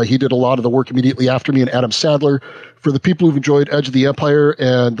 He did a lot of the work immediately after me, and Adam Sadler. For the people who've enjoyed Edge of the Empire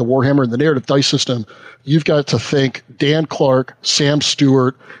and the Warhammer and the narrative dice system, you've got to thank Dan Clark, Sam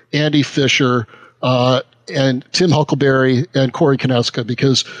Stewart, Andy Fisher, and Tim Huckleberry and Corey Kineska,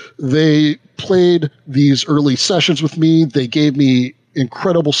 because they played these early sessions with me. They gave me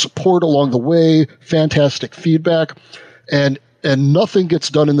incredible support along the way, fantastic feedback, and nothing gets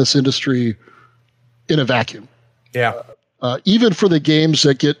done in this industry in a vacuum. Yeah. Even for the games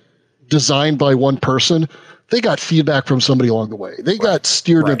that get designed by one person, they got feedback from somebody along the way. They got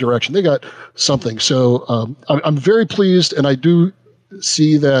steered in a direction. They got something. So I'm very pleased, and I do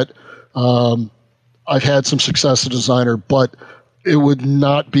see that I've had some success as a designer, but it would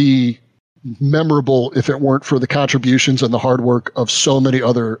not be memorable if it weren't for the contributions and the hard work of so many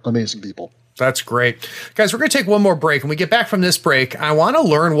other amazing people. That's great. Guys, we're going to take one more break. When we get back from this break, I want to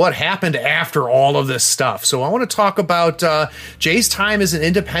learn what happened after all of this stuff. So I want to talk about Jay's time as an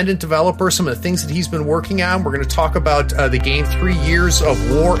independent developer, some of the things that he's been working on. We're going to talk about the game 3 Years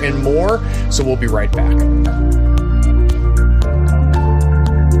of War and more. So we'll be right back.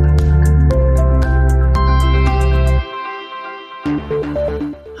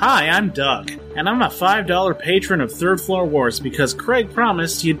 Hi, I'm Doug, and I'm a $5 patron of Third Floor Wars because Craig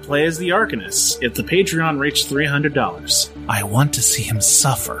promised he'd play as the Arcanist if the Patreon reached $300. I want to see him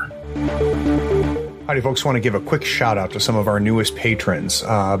suffer. Howdy, folks. Want to give a quick shout out to some of our newest patrons.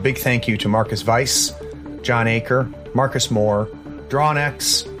 Big thank you to Marcus Weiss, John Aker, Marcus Moore,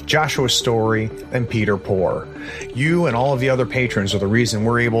 DrawnX, Joshua Story, and Peter Poor. You and all of the other patrons are the reason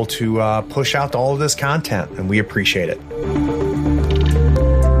we're able to push out all of this content, and we appreciate it.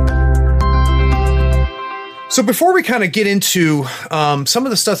 So before we kind of get into some of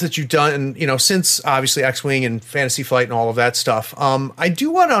the stuff that you've done, since obviously X-Wing and Fantasy Flight and all of that stuff, I do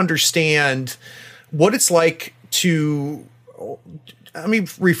want to understand what it's like to, let me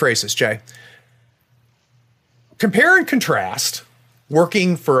rephrase this, Jay. Compare and contrast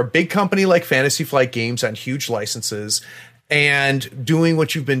working for a big company like Fantasy Flight Games on huge licenses and doing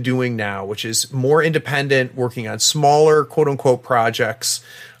what you've been doing now, which is more independent, working on smaller, quote unquote, projects.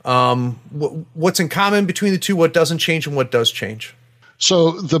 What's in common between the two? What doesn't change and what does change?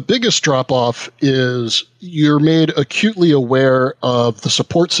 So the biggest drop off is you're made acutely aware of the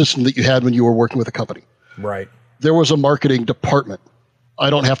support system that you had when you were working with a company. Right. There was a marketing department.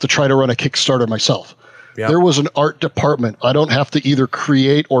 I don't have to try to run a Kickstarter myself. Yep. There was an art department. I don't have to either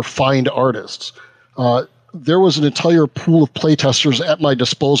create or find artists. There was an entire pool of playtesters at my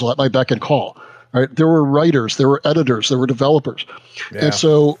disposal, at my beck and call. Right? There were writers, there were editors, there were developers. Yeah. And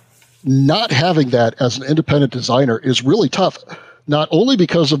so not having that as an independent designer is really tough, not only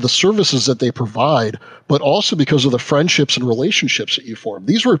because of the services that they provide, but also because of the friendships and relationships that you form.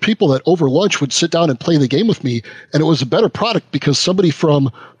 These were people that over lunch would sit down and play the game with me, and it was a better product because somebody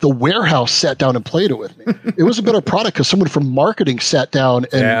from the warehouse sat down and played it with me. It was a better product because someone from marketing sat down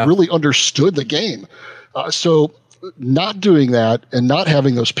and really understood the game. So not doing that and not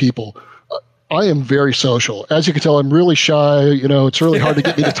having those people, I am very social. As you can tell, I'm really shy. It's really hard to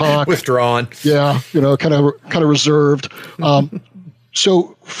get me to talk. Withdrawn. Yeah, kind of reserved.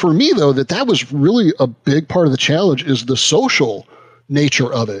 So for me, though, that was really a big part of the challenge is the social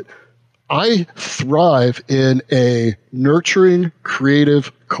nature of it. I thrive in a nurturing,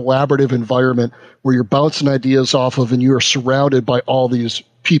 creative, collaborative environment where you're bouncing ideas off of and you are surrounded by all these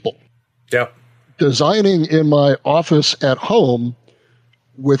people. Yeah. Designing in my office at home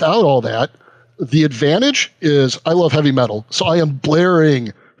without all that, the advantage is I love heavy metal. So I am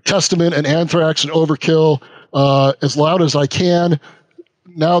blaring Testament and Anthrax and Overkill as loud as I can.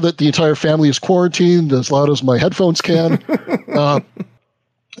 Now that the entire family is quarantined, as loud as my headphones can.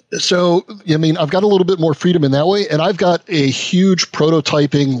 So, I've got a little bit more freedom in that way. And I've got a huge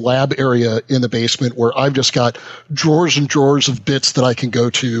prototyping lab area in the basement where I've just got drawers and drawers of bits that I can go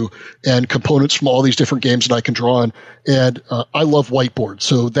to and components from all these different games that I can draw on. And I love whiteboards.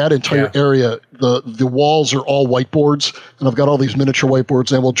 So that entire area, the walls are all whiteboards. And I've got all these miniature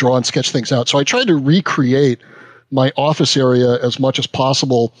whiteboards and we'll draw and sketch things out. So I tried to recreate my office area as much as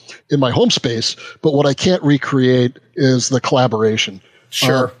possible in my home space. But what I can't recreate is the collaboration.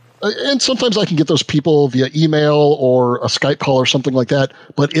 Sure. And sometimes I can get those people via email or a Skype call or something like that,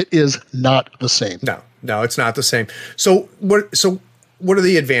 but it is not the same. No, it's not the same. So what are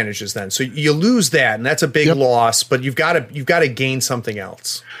the advantages then? So you lose that, and that's a big loss, but you've got to gain something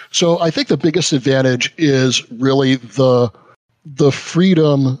else. So I think the biggest advantage is really the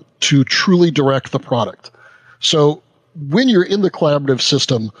freedom to truly direct the product. So when you're in the collaborative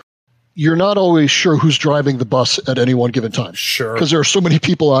system, you're not always sure who's driving the bus at any one given time. Sure. Because there are so many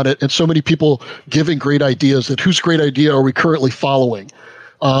people on it and so many people giving great ideas that whose great idea are we currently following?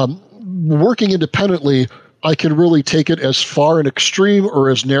 Working independently, I can really take it as far and extreme or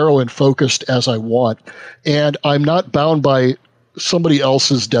as narrow and focused as I want. And I'm not bound by somebody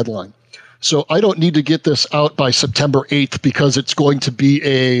else's deadline. So I don't need to get this out by September 8th because it's going to be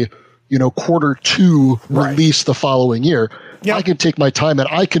a, quarter 2 release the following year. Yep. I can take my time and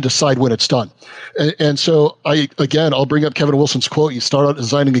I can decide when it's done. And so I'll bring up Kevin Wilson's quote, you start out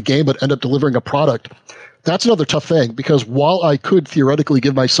designing a game but end up delivering a product. That's another tough thing, because while I could theoretically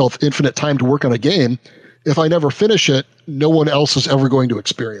give myself infinite time to work on a game, if I never finish it, no one else is ever going to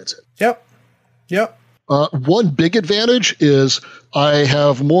experience it. Yep. One big advantage is I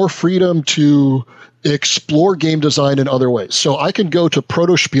have more freedom to explore game design in other ways. So I can go to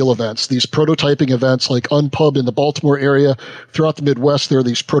proto-spiel events, these prototyping events like Unpub in the Baltimore area. Throughout the Midwest, there are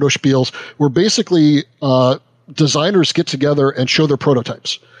these proto-spiels where basically designers get together and show their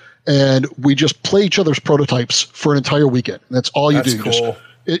prototypes. And we just play each other's prototypes for an entire weekend. That's all you do. Cool.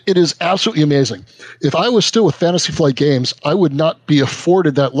 It is absolutely amazing. If I was still with Fantasy Flight Games, I would not be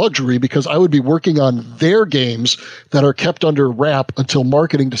afforded that luxury because I would be working on their games that are kept under wrap until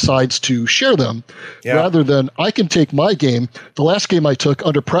marketing decides to share them, rather than I can take my game. The last game I took,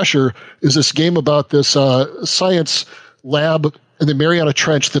 Under Pressure, is this game about this science lab in the Mariana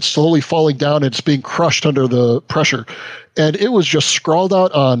Trench that's slowly falling down and it's being crushed under the pressure. And it was just scrawled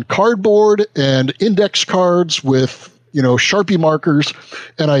out on cardboard and index cards with Sharpie markers,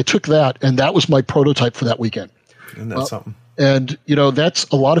 and I took that, and that was my prototype for that weekend. And that's something. And, that's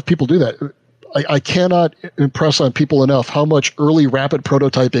a lot of people do that. I cannot impress on people enough how much early rapid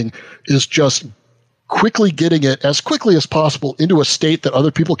prototyping is just quickly getting it as quickly as possible into a state that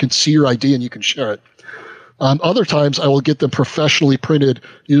other people can see your idea and you can share it. Other times I will get them professionally printed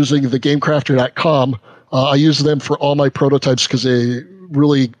using the GameCrafter.com. I use them for all my prototypes because they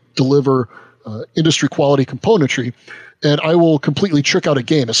really deliver industry quality componentry, and I will completely trick out a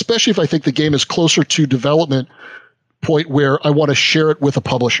game, especially if I think the game is closer to development point where I want to share it with a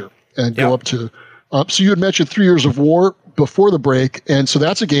publisher and go up to. So you had mentioned 3 Years of War before the break, and so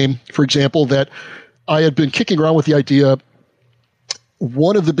that's a game, for example, that I had been kicking around with the idea.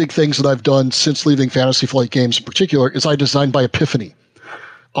 One of the big things that I've done since leaving Fantasy Flight Games in particular is I designed by epiphany.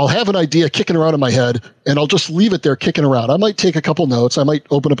 I'll have an idea kicking around in my head, and I'll just leave it there kicking around. I might take a couple notes. I might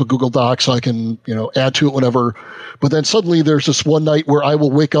open up a Google Doc so I can, add to it whenever. But then suddenly there's this one night where I will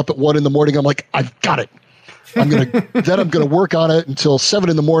wake up at 1 a.m. I'm like, I've got it. I'm gonna work on it until 7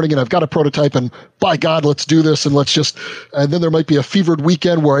 a.m, and I've got a prototype. And by God, let's do this. And and then there might be a fevered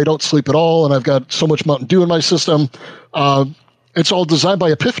weekend where I don't sleep at all, and I've got so much Mountain Dew in my system. It's all designed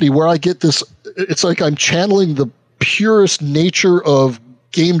by epiphany, where I get this. It's like I'm channeling the purest nature of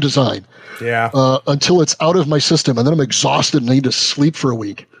game design until it's out of my system, and then I'm exhausted and I need to sleep for a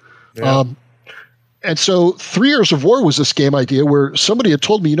week. And so 3 Years of War was this game idea where somebody had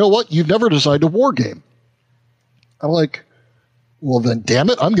told me, you know what, you've never designed a war game. I'm like, well then damn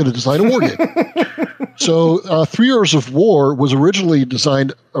it, I'm going to design a war game. So 3 Years of War was originally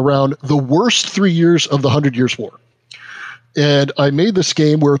designed around the worst 3 years of the 100 Years' War. And I made this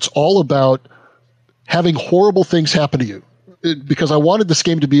game where it's all about having horrible things happen to you. Because I wanted this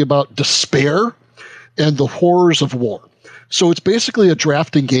game to be about despair and the horrors of war. So it's basically a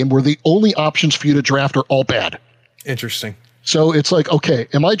drafting game where the only options for you to draft are all bad. Interesting. So it's like, okay,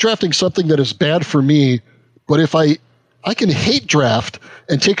 am I drafting something that is bad for me, but if I can hate draft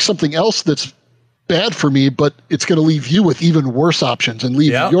and take something else that's bad for me, but it's going to leave you with even worse options and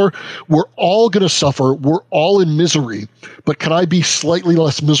leave we're all going to suffer. We're all in misery, but can I be slightly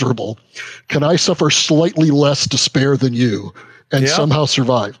less miserable? Can I suffer slightly less despair than you and somehow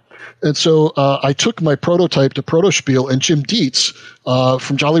survive? And so I took my prototype to Protospiel, and Jim Dietz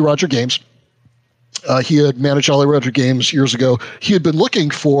from Jolly Roger Games, he had managed Jolly Roger Games years ago. He had been looking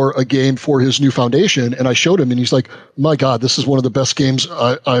for a game for his new foundation, and I showed him, and he's like, my God, this is one of the best games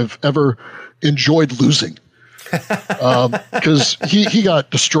I've ever enjoyed losing. Because he got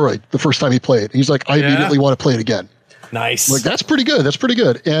destroyed the first time he played. He's like, I immediately want to play it again. Nice. Like, that's pretty good. That's pretty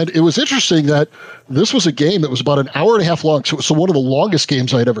good. And it was interesting that this was a game that was about an hour and a half long. So one of the longest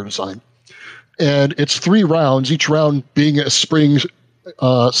games I'd ever designed. And it's 3 rounds, each round being a spring,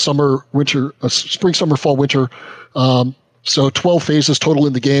 summer, winter, spring, summer, fall, winter. So 12 phases total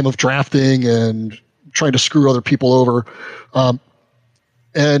in the game of drafting and trying to screw other people over.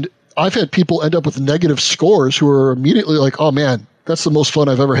 And I've had people end up with negative scores who are immediately like, oh man, that's the most fun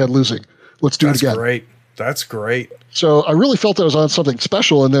I've ever had losing. Let's do it again. That's great. So I really felt I was on something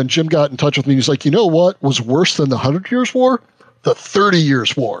special. And then Jim got in touch with me. He's like, you know what was worse than the 100 Years' War? The 30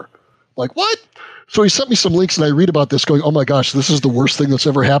 Years' War. I'm like, what? So he sent me some links, and I read about this going, oh my gosh, this is the worst thing that's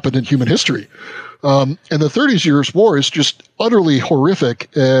ever happened in human history. And the 30 Years' War is just utterly horrific.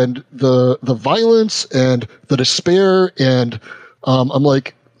 And the violence and the despair. And I'm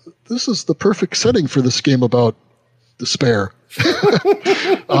like, this is the perfect setting for this game about despair.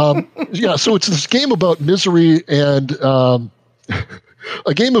 Yeah, so it's this game about misery and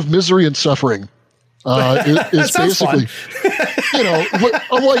a game of misery and suffering. It's basically,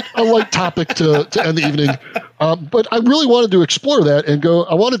 a light topic to end the evening. But I really wanted to explore that and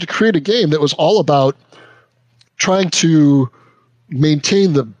I wanted to create a game that was all about trying to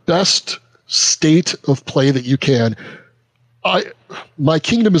maintain the best state of play that you can. My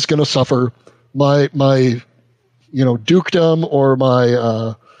kingdom is going to suffer. My dukedom or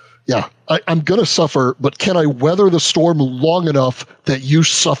I'm going to suffer, but can I weather the storm long enough that you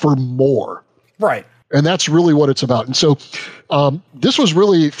suffer more? Right. And that's really what it's about. And so this was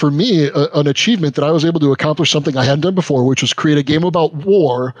really, for me, an achievement that I was able to accomplish something I hadn't done before, which was create a game about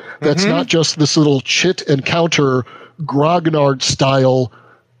war that's not just this little chit and counter Grognard-style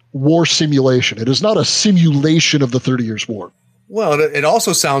war simulation. It is not a simulation of the 30 Years' War. Well, it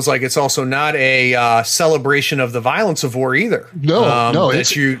also sounds like it's also not a celebration of the violence of war either. No.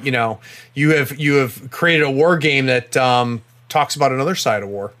 That you have created a war game that talks about another side of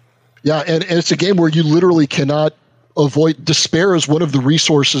war. Yeah, and it's a game where you literally cannot avoid despair as one of the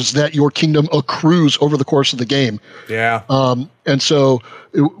resources that your kingdom accrues over the course of the game. Yeah. And so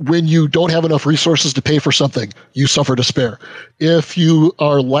when you don't have enough resources to pay for something, you suffer despair. If you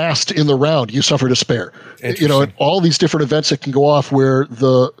are last in the round, you suffer despair. And all these different events that can go off where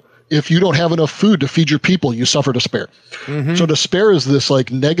if you don't have enough food to feed your people, you suffer despair. Mm-hmm. So despair is this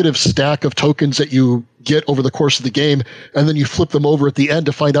like negative stack of tokens that you get over the course of the game, and then you flip them over at the end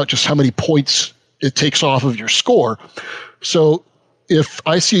to find out just how many points it takes off of your score. So if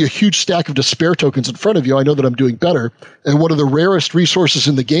I see a huge stack of despair tokens in front of you, I know that I'm doing better. And one of the rarest resources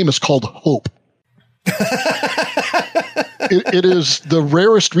in the game is called hope. It is the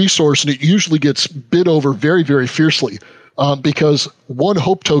rarest resource, and it usually gets bid over very, very fiercely. Because one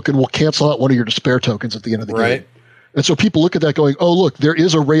hope token will cancel out one of your despair tokens at the end of the game. And so people look at that going, oh, look, there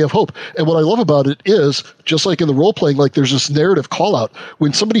is a ray of hope. And what I love about it is, just like in the role-playing, like there's this narrative call-out.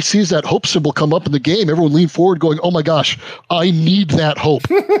 When somebody sees that hope symbol come up in the game, everyone lean forward going, oh my gosh, I need that hope.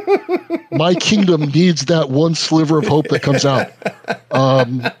 My kingdom needs that one sliver of hope that comes out.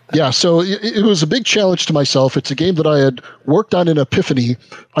 So it was a big challenge to myself. It's a game that I had worked on in Epiphany.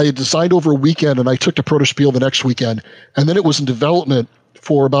 I had designed over a weekend, and I took to Protospiel the next weekend. And then it was in development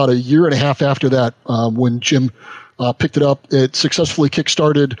for about a year and a half after that when Jim picked it up. It successfully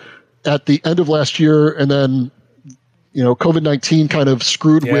kickstarted at the end of last year, and then COVID-19 kind of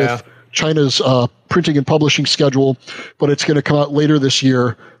screwed with China's printing and publishing schedule, but it's going to come out later this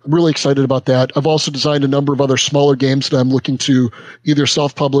year. I'm really excited about that. I've also designed a number of other smaller games that I'm looking to either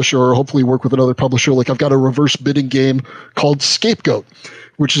self-publish or hopefully work with another publisher. Like I've got a reverse bidding game called Scapegoat,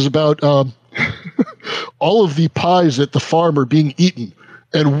 which is about all of the pies at the farm are being eaten,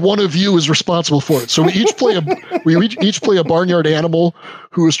 and one of you is responsible for it. So we each play a barnyard animal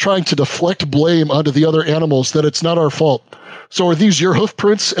who is trying to deflect blame onto the other animals that it's not our fault. So are these your hoof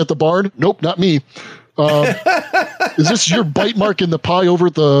prints at the barn? Nope, not me. Is this your bite mark in the pie over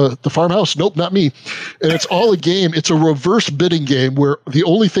at the farmhouse? Nope, not me. And it's all a game. It's a reverse bidding game where the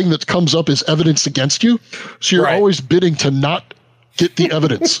only thing that comes up is evidence against you. So you're always bidding to not get the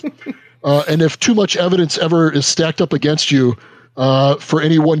evidence. And if too much evidence ever is stacked up against you, for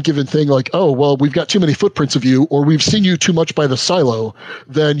any one given thing, like, oh, well, we've got too many footprints of you, or we've seen you too much by the silo,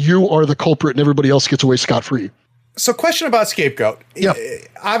 then you are the culprit and everybody else gets away scot-free. So question about Scapegoat. Yep.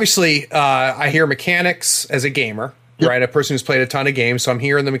 Obviously, I hear mechanics as a gamer, right? A person who's played a ton of games, so I'm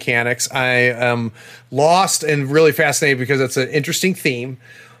hearing the mechanics. I am lost and really fascinated because it's an interesting theme.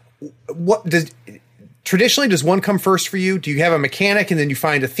 Traditionally, does one come first for you? Do you have a mechanic and then you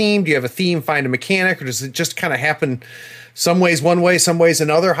find a theme? Do you have a theme, find a mechanic? Or does it just kind of happen some ways one way, some ways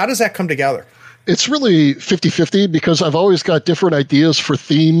another? How does that come together? It's really 50-50 because I've always got different ideas for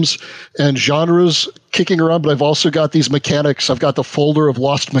themes and genres kicking around, but I've also got these mechanics. I've got the folder of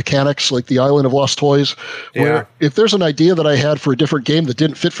lost mechanics, like the Island of Lost Toys, where if there's an idea that I had for a different game that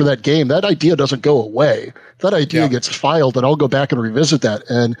didn't fit for that game, that idea doesn't go away. That idea gets filed, and I'll go back and revisit that.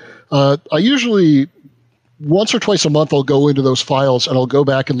 And I usually once or twice a month, I'll go into those files and I'll go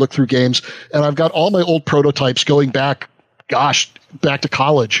back and look through games. And I've got all my old prototypes going back to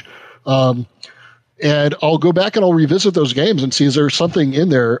college. And I'll go back and I'll revisit those games and see, is there something in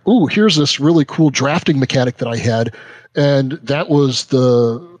there? Ooh, here's this really cool drafting mechanic that I had. And that was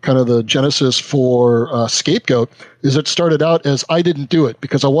the kind of the genesis for Scapegoat, is it started out as I didn't do it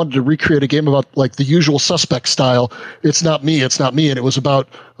because I wanted to recreate a game about like the Usual Suspect style. It's not me. And it was about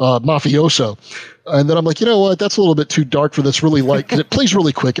mafioso. And then I'm like, you know what? That's a little bit too dark for this really light, because it plays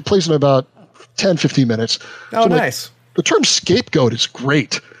really quick. It plays in about 10, 15 minutes. Oh, so nice. The term Scapegoat is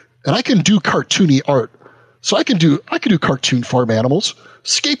great. And I can do cartoony art. So I can do cartoon farm animals.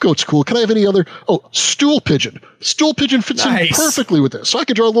 Scapegoat's cool. Can I have any other? Oh, stool pigeon. Stool pigeon fits in perfectly with this. So I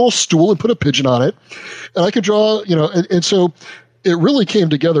can draw a little stool and put a pigeon on it. And I can draw, and so it really came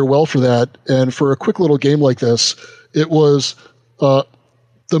together well for that. And for a quick little game like this, it was the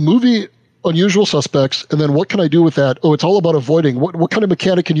movie Unusual Suspects, and then what can I do with that? Oh, it's all about avoiding. What kind of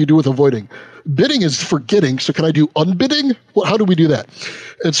mechanic can you do with avoiding? Bidding is forgetting, so can I do unbidding? How do we do that?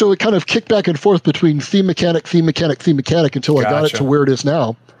 And so it kind of kicked back and forth between theme mechanic, until I got it to where it is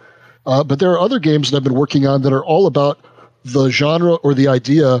now. But there are other games that I've been working on that are all about the genre or the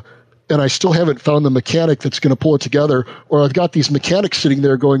idea, and I still haven't found the mechanic that's going to pull it together, or I've got these mechanics sitting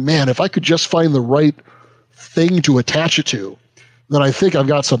there going, man, if I could just find the right thing to attach it to, then I think I've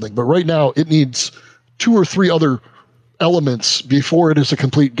got something. But right now, it needs 2 or 3 other elements before it is a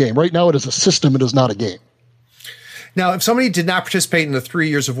complete game. Right now, it is a system. It is not a game. Now, if somebody did not participate in the 3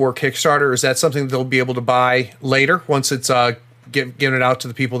 Years of War Kickstarter, is that something they'll be able to buy later once it's given it out to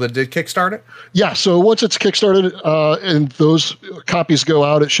the people that did kickstart it? Yeah, so once it's kickstarted and those copies go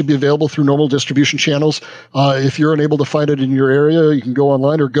out, it should be available through normal distribution channels. If you're unable to find it in your area, you can go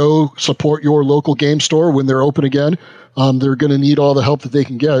online or go support your local game store when they're open again. They're going to need all the help that they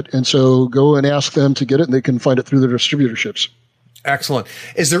can get, and so go and ask them to get it, and they can find it through their distributorships. Excellent.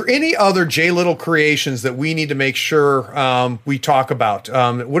 Is there any other Jay Little creations that we need to make sure we talk about?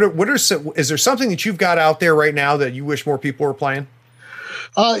 Is there something that you've got out there right now that you wish more people were playing?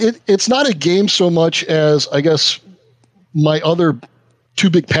 It's not a game so much as, I guess, my other 2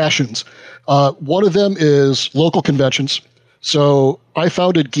 big passions. One of them is local conventions. So I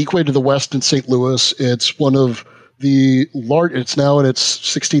founded Geekway to the West in St. Louis. It's one of the it's now in its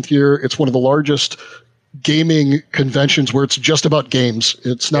 16th year. It's one of the largest gaming conventions where it's just about games.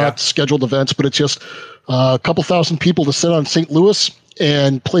 It's not scheduled events, but it's just a couple thousand people to sit on St. Louis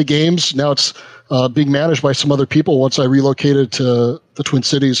and play games. Now it's being managed by some other people once I relocated to the Twin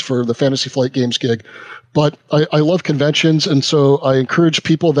Cities for the Fantasy Flight Games gig. But I love conventions, and so I encourage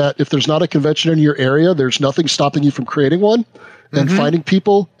people that if there's not a convention in your area, there's nothing stopping you from creating one and finding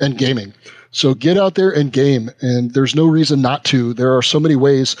people and gaming. So get out there and game, and there's no reason not to. There are so many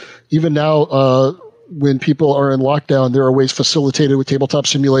ways. Even now, when people are in lockdown, there are ways facilitated with Tabletop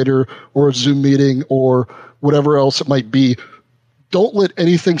Simulator or a Zoom meeting or whatever else it might be. Don't let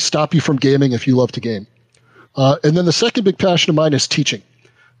anything stop you from gaming if you love to game. And then the second big passion of mine is teaching.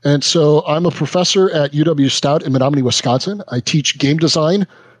 And so I'm a professor at UW Stout in Menominee, Wisconsin. I teach game design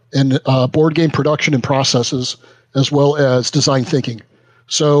and board game production and processes, as well as design thinking.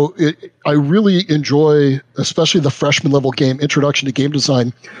 So I really enjoy, especially the freshman level game, Introduction to Game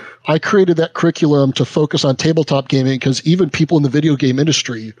Design. I created that curriculum to focus on tabletop gaming because even people in the video game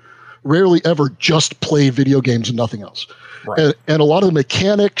industry rarely ever just play video games and nothing else. Right. And a lot of the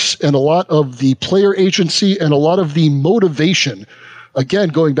mechanics and a lot of the player agency and a lot of the motivation, again,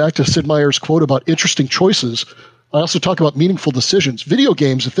 going back to Sid Meier's quote about interesting choices, I also talk about meaningful decisions. Video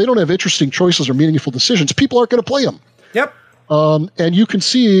games, if they don't have interesting choices or meaningful decisions, people aren't going to play them. Yep. And you can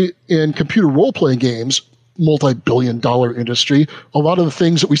see in computer role-playing games, multi-billion-dollar industry, a lot of the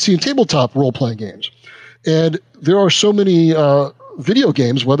things that we see in tabletop role-playing games. And there are so many video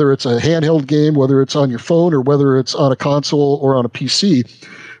games, whether it's a handheld game, whether it's on your phone, or whether it's on a console or on a PC,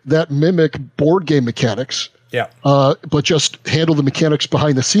 that mimic board game mechanics, but just handle the mechanics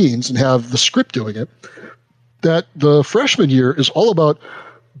behind the scenes and have the script doing it. That the freshman year is all about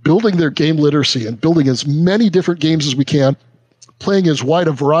building their game literacy and building as many different games as we can, playing as wide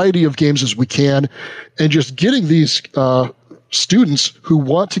a variety of games as we can, and just getting these students who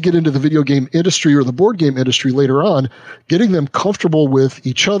want to get into the video game industry or the board game industry later on, getting them comfortable with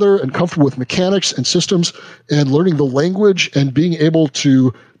each other and comfortable with mechanics and systems and learning the language and being able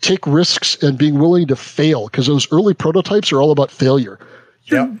to take risks and being willing to fail, because those early prototypes are all about failure.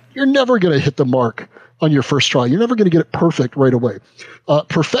 You're never going to hit the mark on your first try. You're never going to get it perfect right away.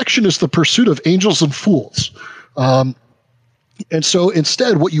 Perfection is the pursuit of angels and fools. And so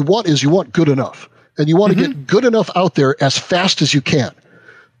instead, what you want is you want good enough. And you want to get good enough out there as fast as you can.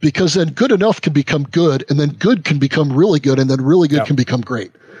 Because then good enough can become good, and then good can become really good, and then really good can become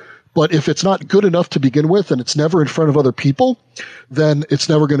great. But if it's not good enough to begin with, and it's never in front of other people, then it's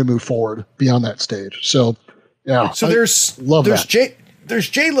never going to move forward beyond that stage. So, yeah. So there's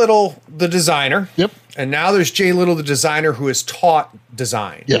Jay Little, the designer. Yep. And now there's Jay Little, the designer who has taught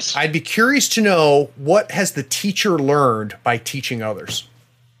design. Yes. I'd be curious to know, what has the teacher learned by teaching others?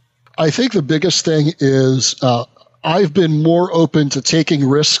 I think the biggest thing is I've been more open to taking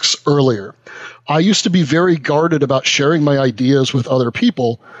risks earlier. I used to be very guarded about sharing my ideas with other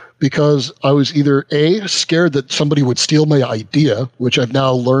people because I was either A, scared that somebody would steal my idea, which I've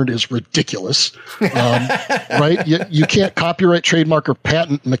now learned is ridiculous, right? You can't copyright, trademark, or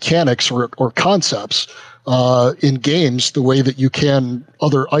patent mechanics or concepts in games the way that you can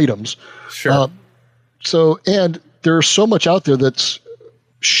other items. Sure. And there's so much out there that's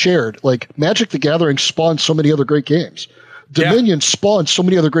shared. Like Magic the Gathering spawned so many other great games. Dominion spawned so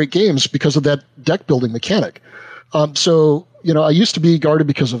many other great games because of that deck building mechanic. I used to be guarded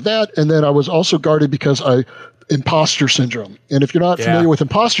because of that, and then I was also guarded because imposter syndrome. And if you're not familiar with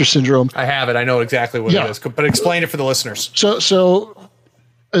imposter syndrome, I have it. I know exactly what it is, but explain it for the listeners. So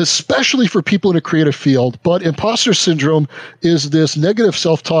especially for people in a creative field, but imposter syndrome is this negative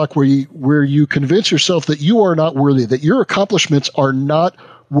self-talk where you convince yourself that you are not worthy, that your accomplishments are not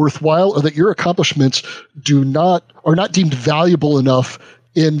worthwhile, or that your accomplishments are not deemed valuable enough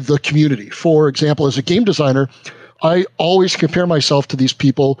in the community. For example, as a game designer, I always compare myself to these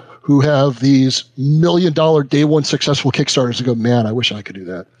people who have these $1 million day one successful Kickstarters and go, man, I wish I could do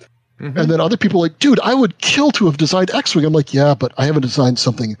that. Mm-hmm. And then other people are like, dude, I would kill to have designed X-Wing. I'm like, yeah, but I haven't designed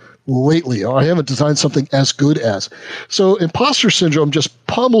something lately, or I haven't designed something as good as. So imposter syndrome just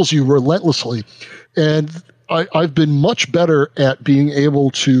pummels you relentlessly. And I've been much better at being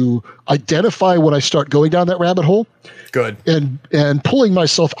able to identify when I start going down that rabbit hole. Good. And pulling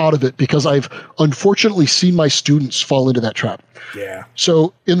myself out of it, because I've unfortunately seen my students fall into that trap. Yeah.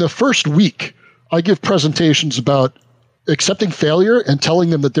 So in the first week, I give presentations about accepting failure and telling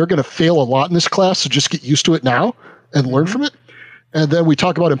them that they're going to fail a lot in this class, so just get used to it now and learn from it. And then we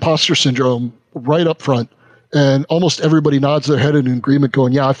talk about imposter syndrome right up front, and almost everybody nods their head in agreement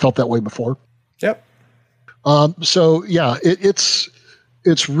going, yeah, I felt that way before. Yep.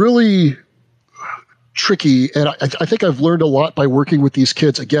 It's really tricky, and I think I've learned a lot by working with these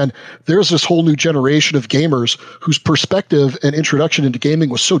kids. Again, there's this whole new generation of gamers whose perspective and introduction into gaming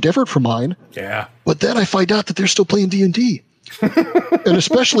was so different from mine. Yeah. But then I find out that they're still playing D&D. And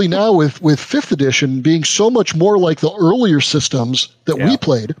especially now with 5th edition being so much more like the earlier systems that we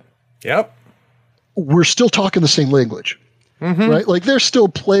played. Yep. We're still talking the same language. Mm-hmm. Right? Like they're still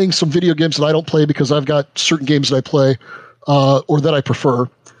playing some video games that I don't play because I've got certain games that I play or that I prefer.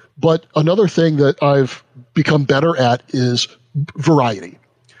 But another thing that I've become better at is variety.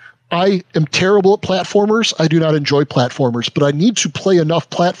 I am terrible at platformers. I do not enjoy platformers, but I need to play enough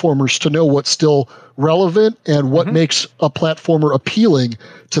platformers to know what's still relevant and what makes a platformer appealing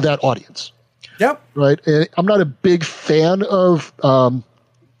to that audience. Yep. Right? And I'm not a big fan of,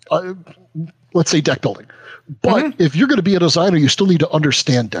 let's say, deck building. But if you're going to be a designer, you still need to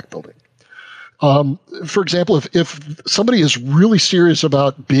understand deck building. For example, if somebody is really serious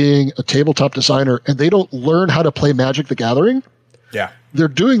about being a tabletop designer and they don't learn how to play Magic the Gathering, they're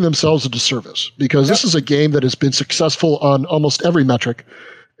doing themselves a disservice, because this is a game that has been successful on almost every metric.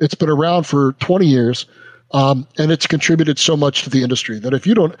 It's been around for 20 years, and it's contributed so much to the industry that if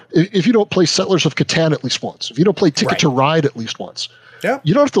you don't play Settlers of Catan at least once, if you don't play Ticket to Ride at least once,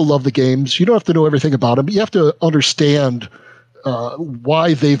 you don't have to love the games, you don't have to know everything about them, but you have to understand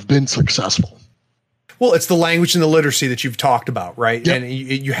why they've been successful. Well, it's the language and the literacy that you've talked about, right? Yep. And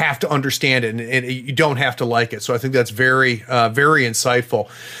you have to understand it, and you don't have to like it. So I think that's very, very insightful.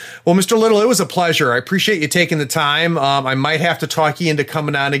 Well, Mr. Little, it was a pleasure. I appreciate you taking the time. I might have to talk you into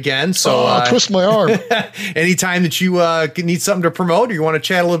coming on again. So twist my arm. Anytime that you need something to promote or you want to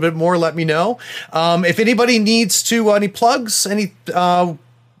chat a little bit more, let me know. If anybody needs to, any plugs, any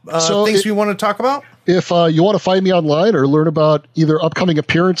things we want to talk about? If you want to find me online or learn about either upcoming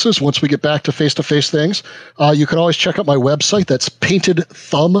appearances once we get back to face-to-face things, you can always check out my website. That's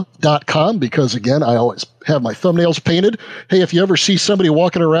paintedthumb.com, because, again, I always have my thumbnails painted. Hey, if you ever see somebody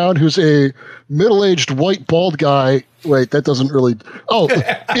walking around who's a middle-aged white bald guy, wait, that doesn't really... Oh,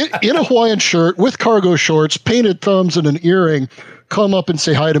 in a Hawaiian shirt with cargo shorts, painted thumbs, and an earring, come up and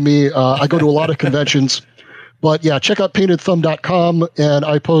say hi to me. I go to a lot of conventions. But, yeah, check out paintedthumb.com, and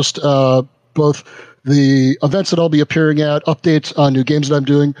I post both the events that I'll be appearing at, updates on new games that I'm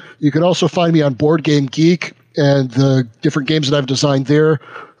doing. You can also find me on Board Game Geek and the different games that I've designed there,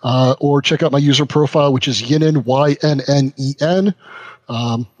 or check out my user profile, which is Ynnen, YNNEN.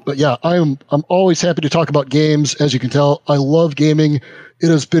 But yeah, I'm always happy to talk about games. As you can tell, I love gaming. It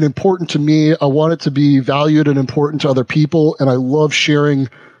has been important to me. I want it to be valued and important to other people, and I love sharing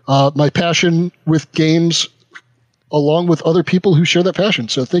my passion with games along with other people who share that passion.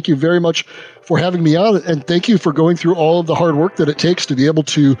 So thank you very much for having me on, and thank you for going through all of the hard work that it takes to be able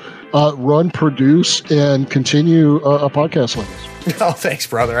to run, produce, and continue a podcast like this. Oh, thanks,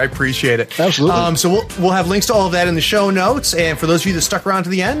 brother. I appreciate it. Absolutely. So we'll have links to all of that in the show notes. And for those of you that stuck around to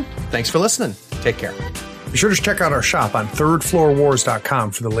the end, thanks for listening. Take care. Be sure to check out our shop on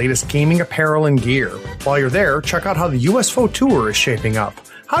thirdfloorwars.com for the latest gaming apparel and gear. While you're there, check out how the USFO Tour is shaping up.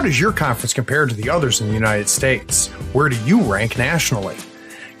 How does your conference compare to the others in the United States? Where do you rank nationally?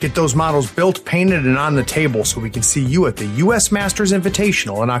 Get those models built, painted, and on the table so we can see you at the US Masters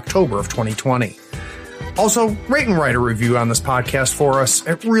Invitational in October of 2020. Also, rate and write a review on this podcast for us.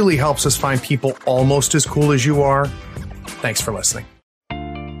 It really helps us find people almost as cool as you are. Thanks for listening.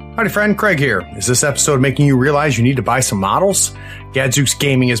 Howdy friend, Craig here. Is this episode making you realize you need to buy some models? Gadzooks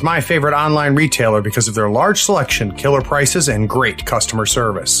Gaming is my favorite online retailer because of their large selection, killer prices, and great customer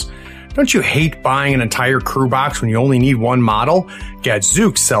service. Don't you hate buying an entire crew box when you only need one model?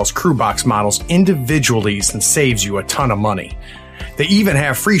 Gadzooks sells crew box models individually and saves you a ton of money. They even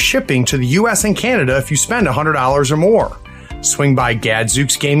have free shipping to the US and Canada if you spend $100 or more. Swing by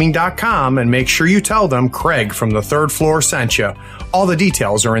gadzooksgaming.com and make sure you tell them Craig from the Third Floor sent you. All the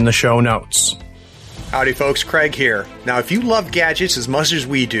details are in the show notes. Howdy folks, Craig here. Now if you love gadgets as much as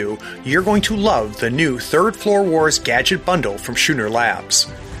we do, you're going to love the new Third Floor Wars Gadget Bundle from Schooner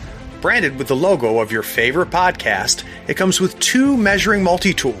Labs. Branded with the logo of your favorite podcast, it comes with 2 measuring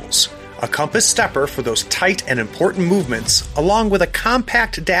multi-tools, a compass stepper for those tight and important movements, along with a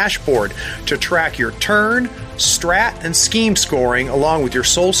compact dashboard to track your turn, strat, and scheme scoring along with your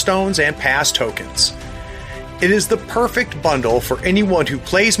soul stones and pass tokens. It is the perfect bundle for anyone who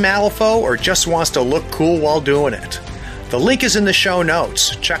plays Malifaux or just wants to look cool while doing it. The link is in the show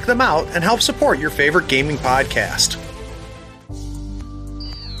notes. Check them out and help support your favorite gaming podcast.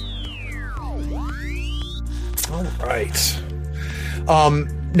 All right.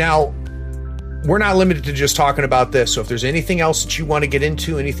 Now, we're not limited to just talking about this. So if there's anything else that you want to get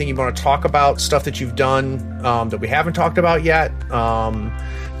into, anything you want to talk about, stuff that you've done that we haven't talked about yet,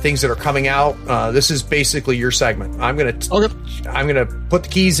 things that are coming out, this is basically your segment. I'm gonna put the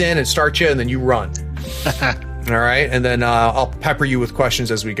keys in and start you, and then you run. All right, and then I'll pepper you with questions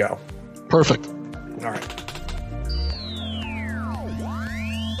as we go. Perfect. All right.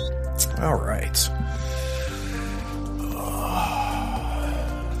 All right.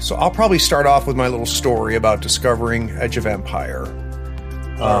 So I'll probably start off with my little story about discovering Edge of Empire.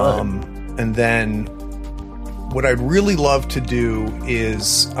 And then what I'd really love to do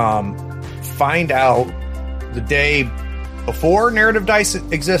is find out the day before Narrative Dice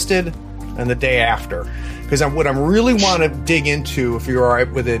existed and the day after. Because what I'm really want to dig into, if you're all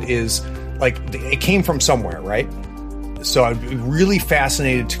right with it, is like it came from somewhere, right? So I'd be really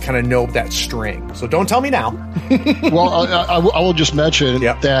fascinated to kind of know that string. So don't tell me now. Well, I will just mention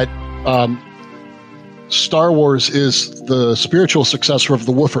that Star Wars is the spiritual successor of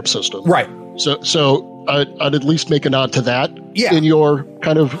the Wolfram system. Right. So I'd at least make a nod to that in your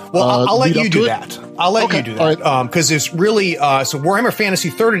kind of. Well, I'll let you do that. I'll let you do that because it's really so Warhammer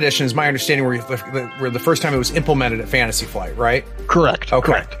Fantasy 3rd Edition is my understanding where the first time it was implemented at Fantasy Flight, right? Correct.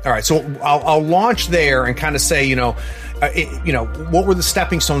 Okay. Correct. All right. So I'll launch there and kind of say, what were the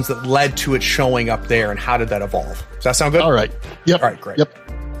stepping stones that led to it showing up there, and how did that evolve? Does that sound good? All right. Yep. All right. Great. Yep.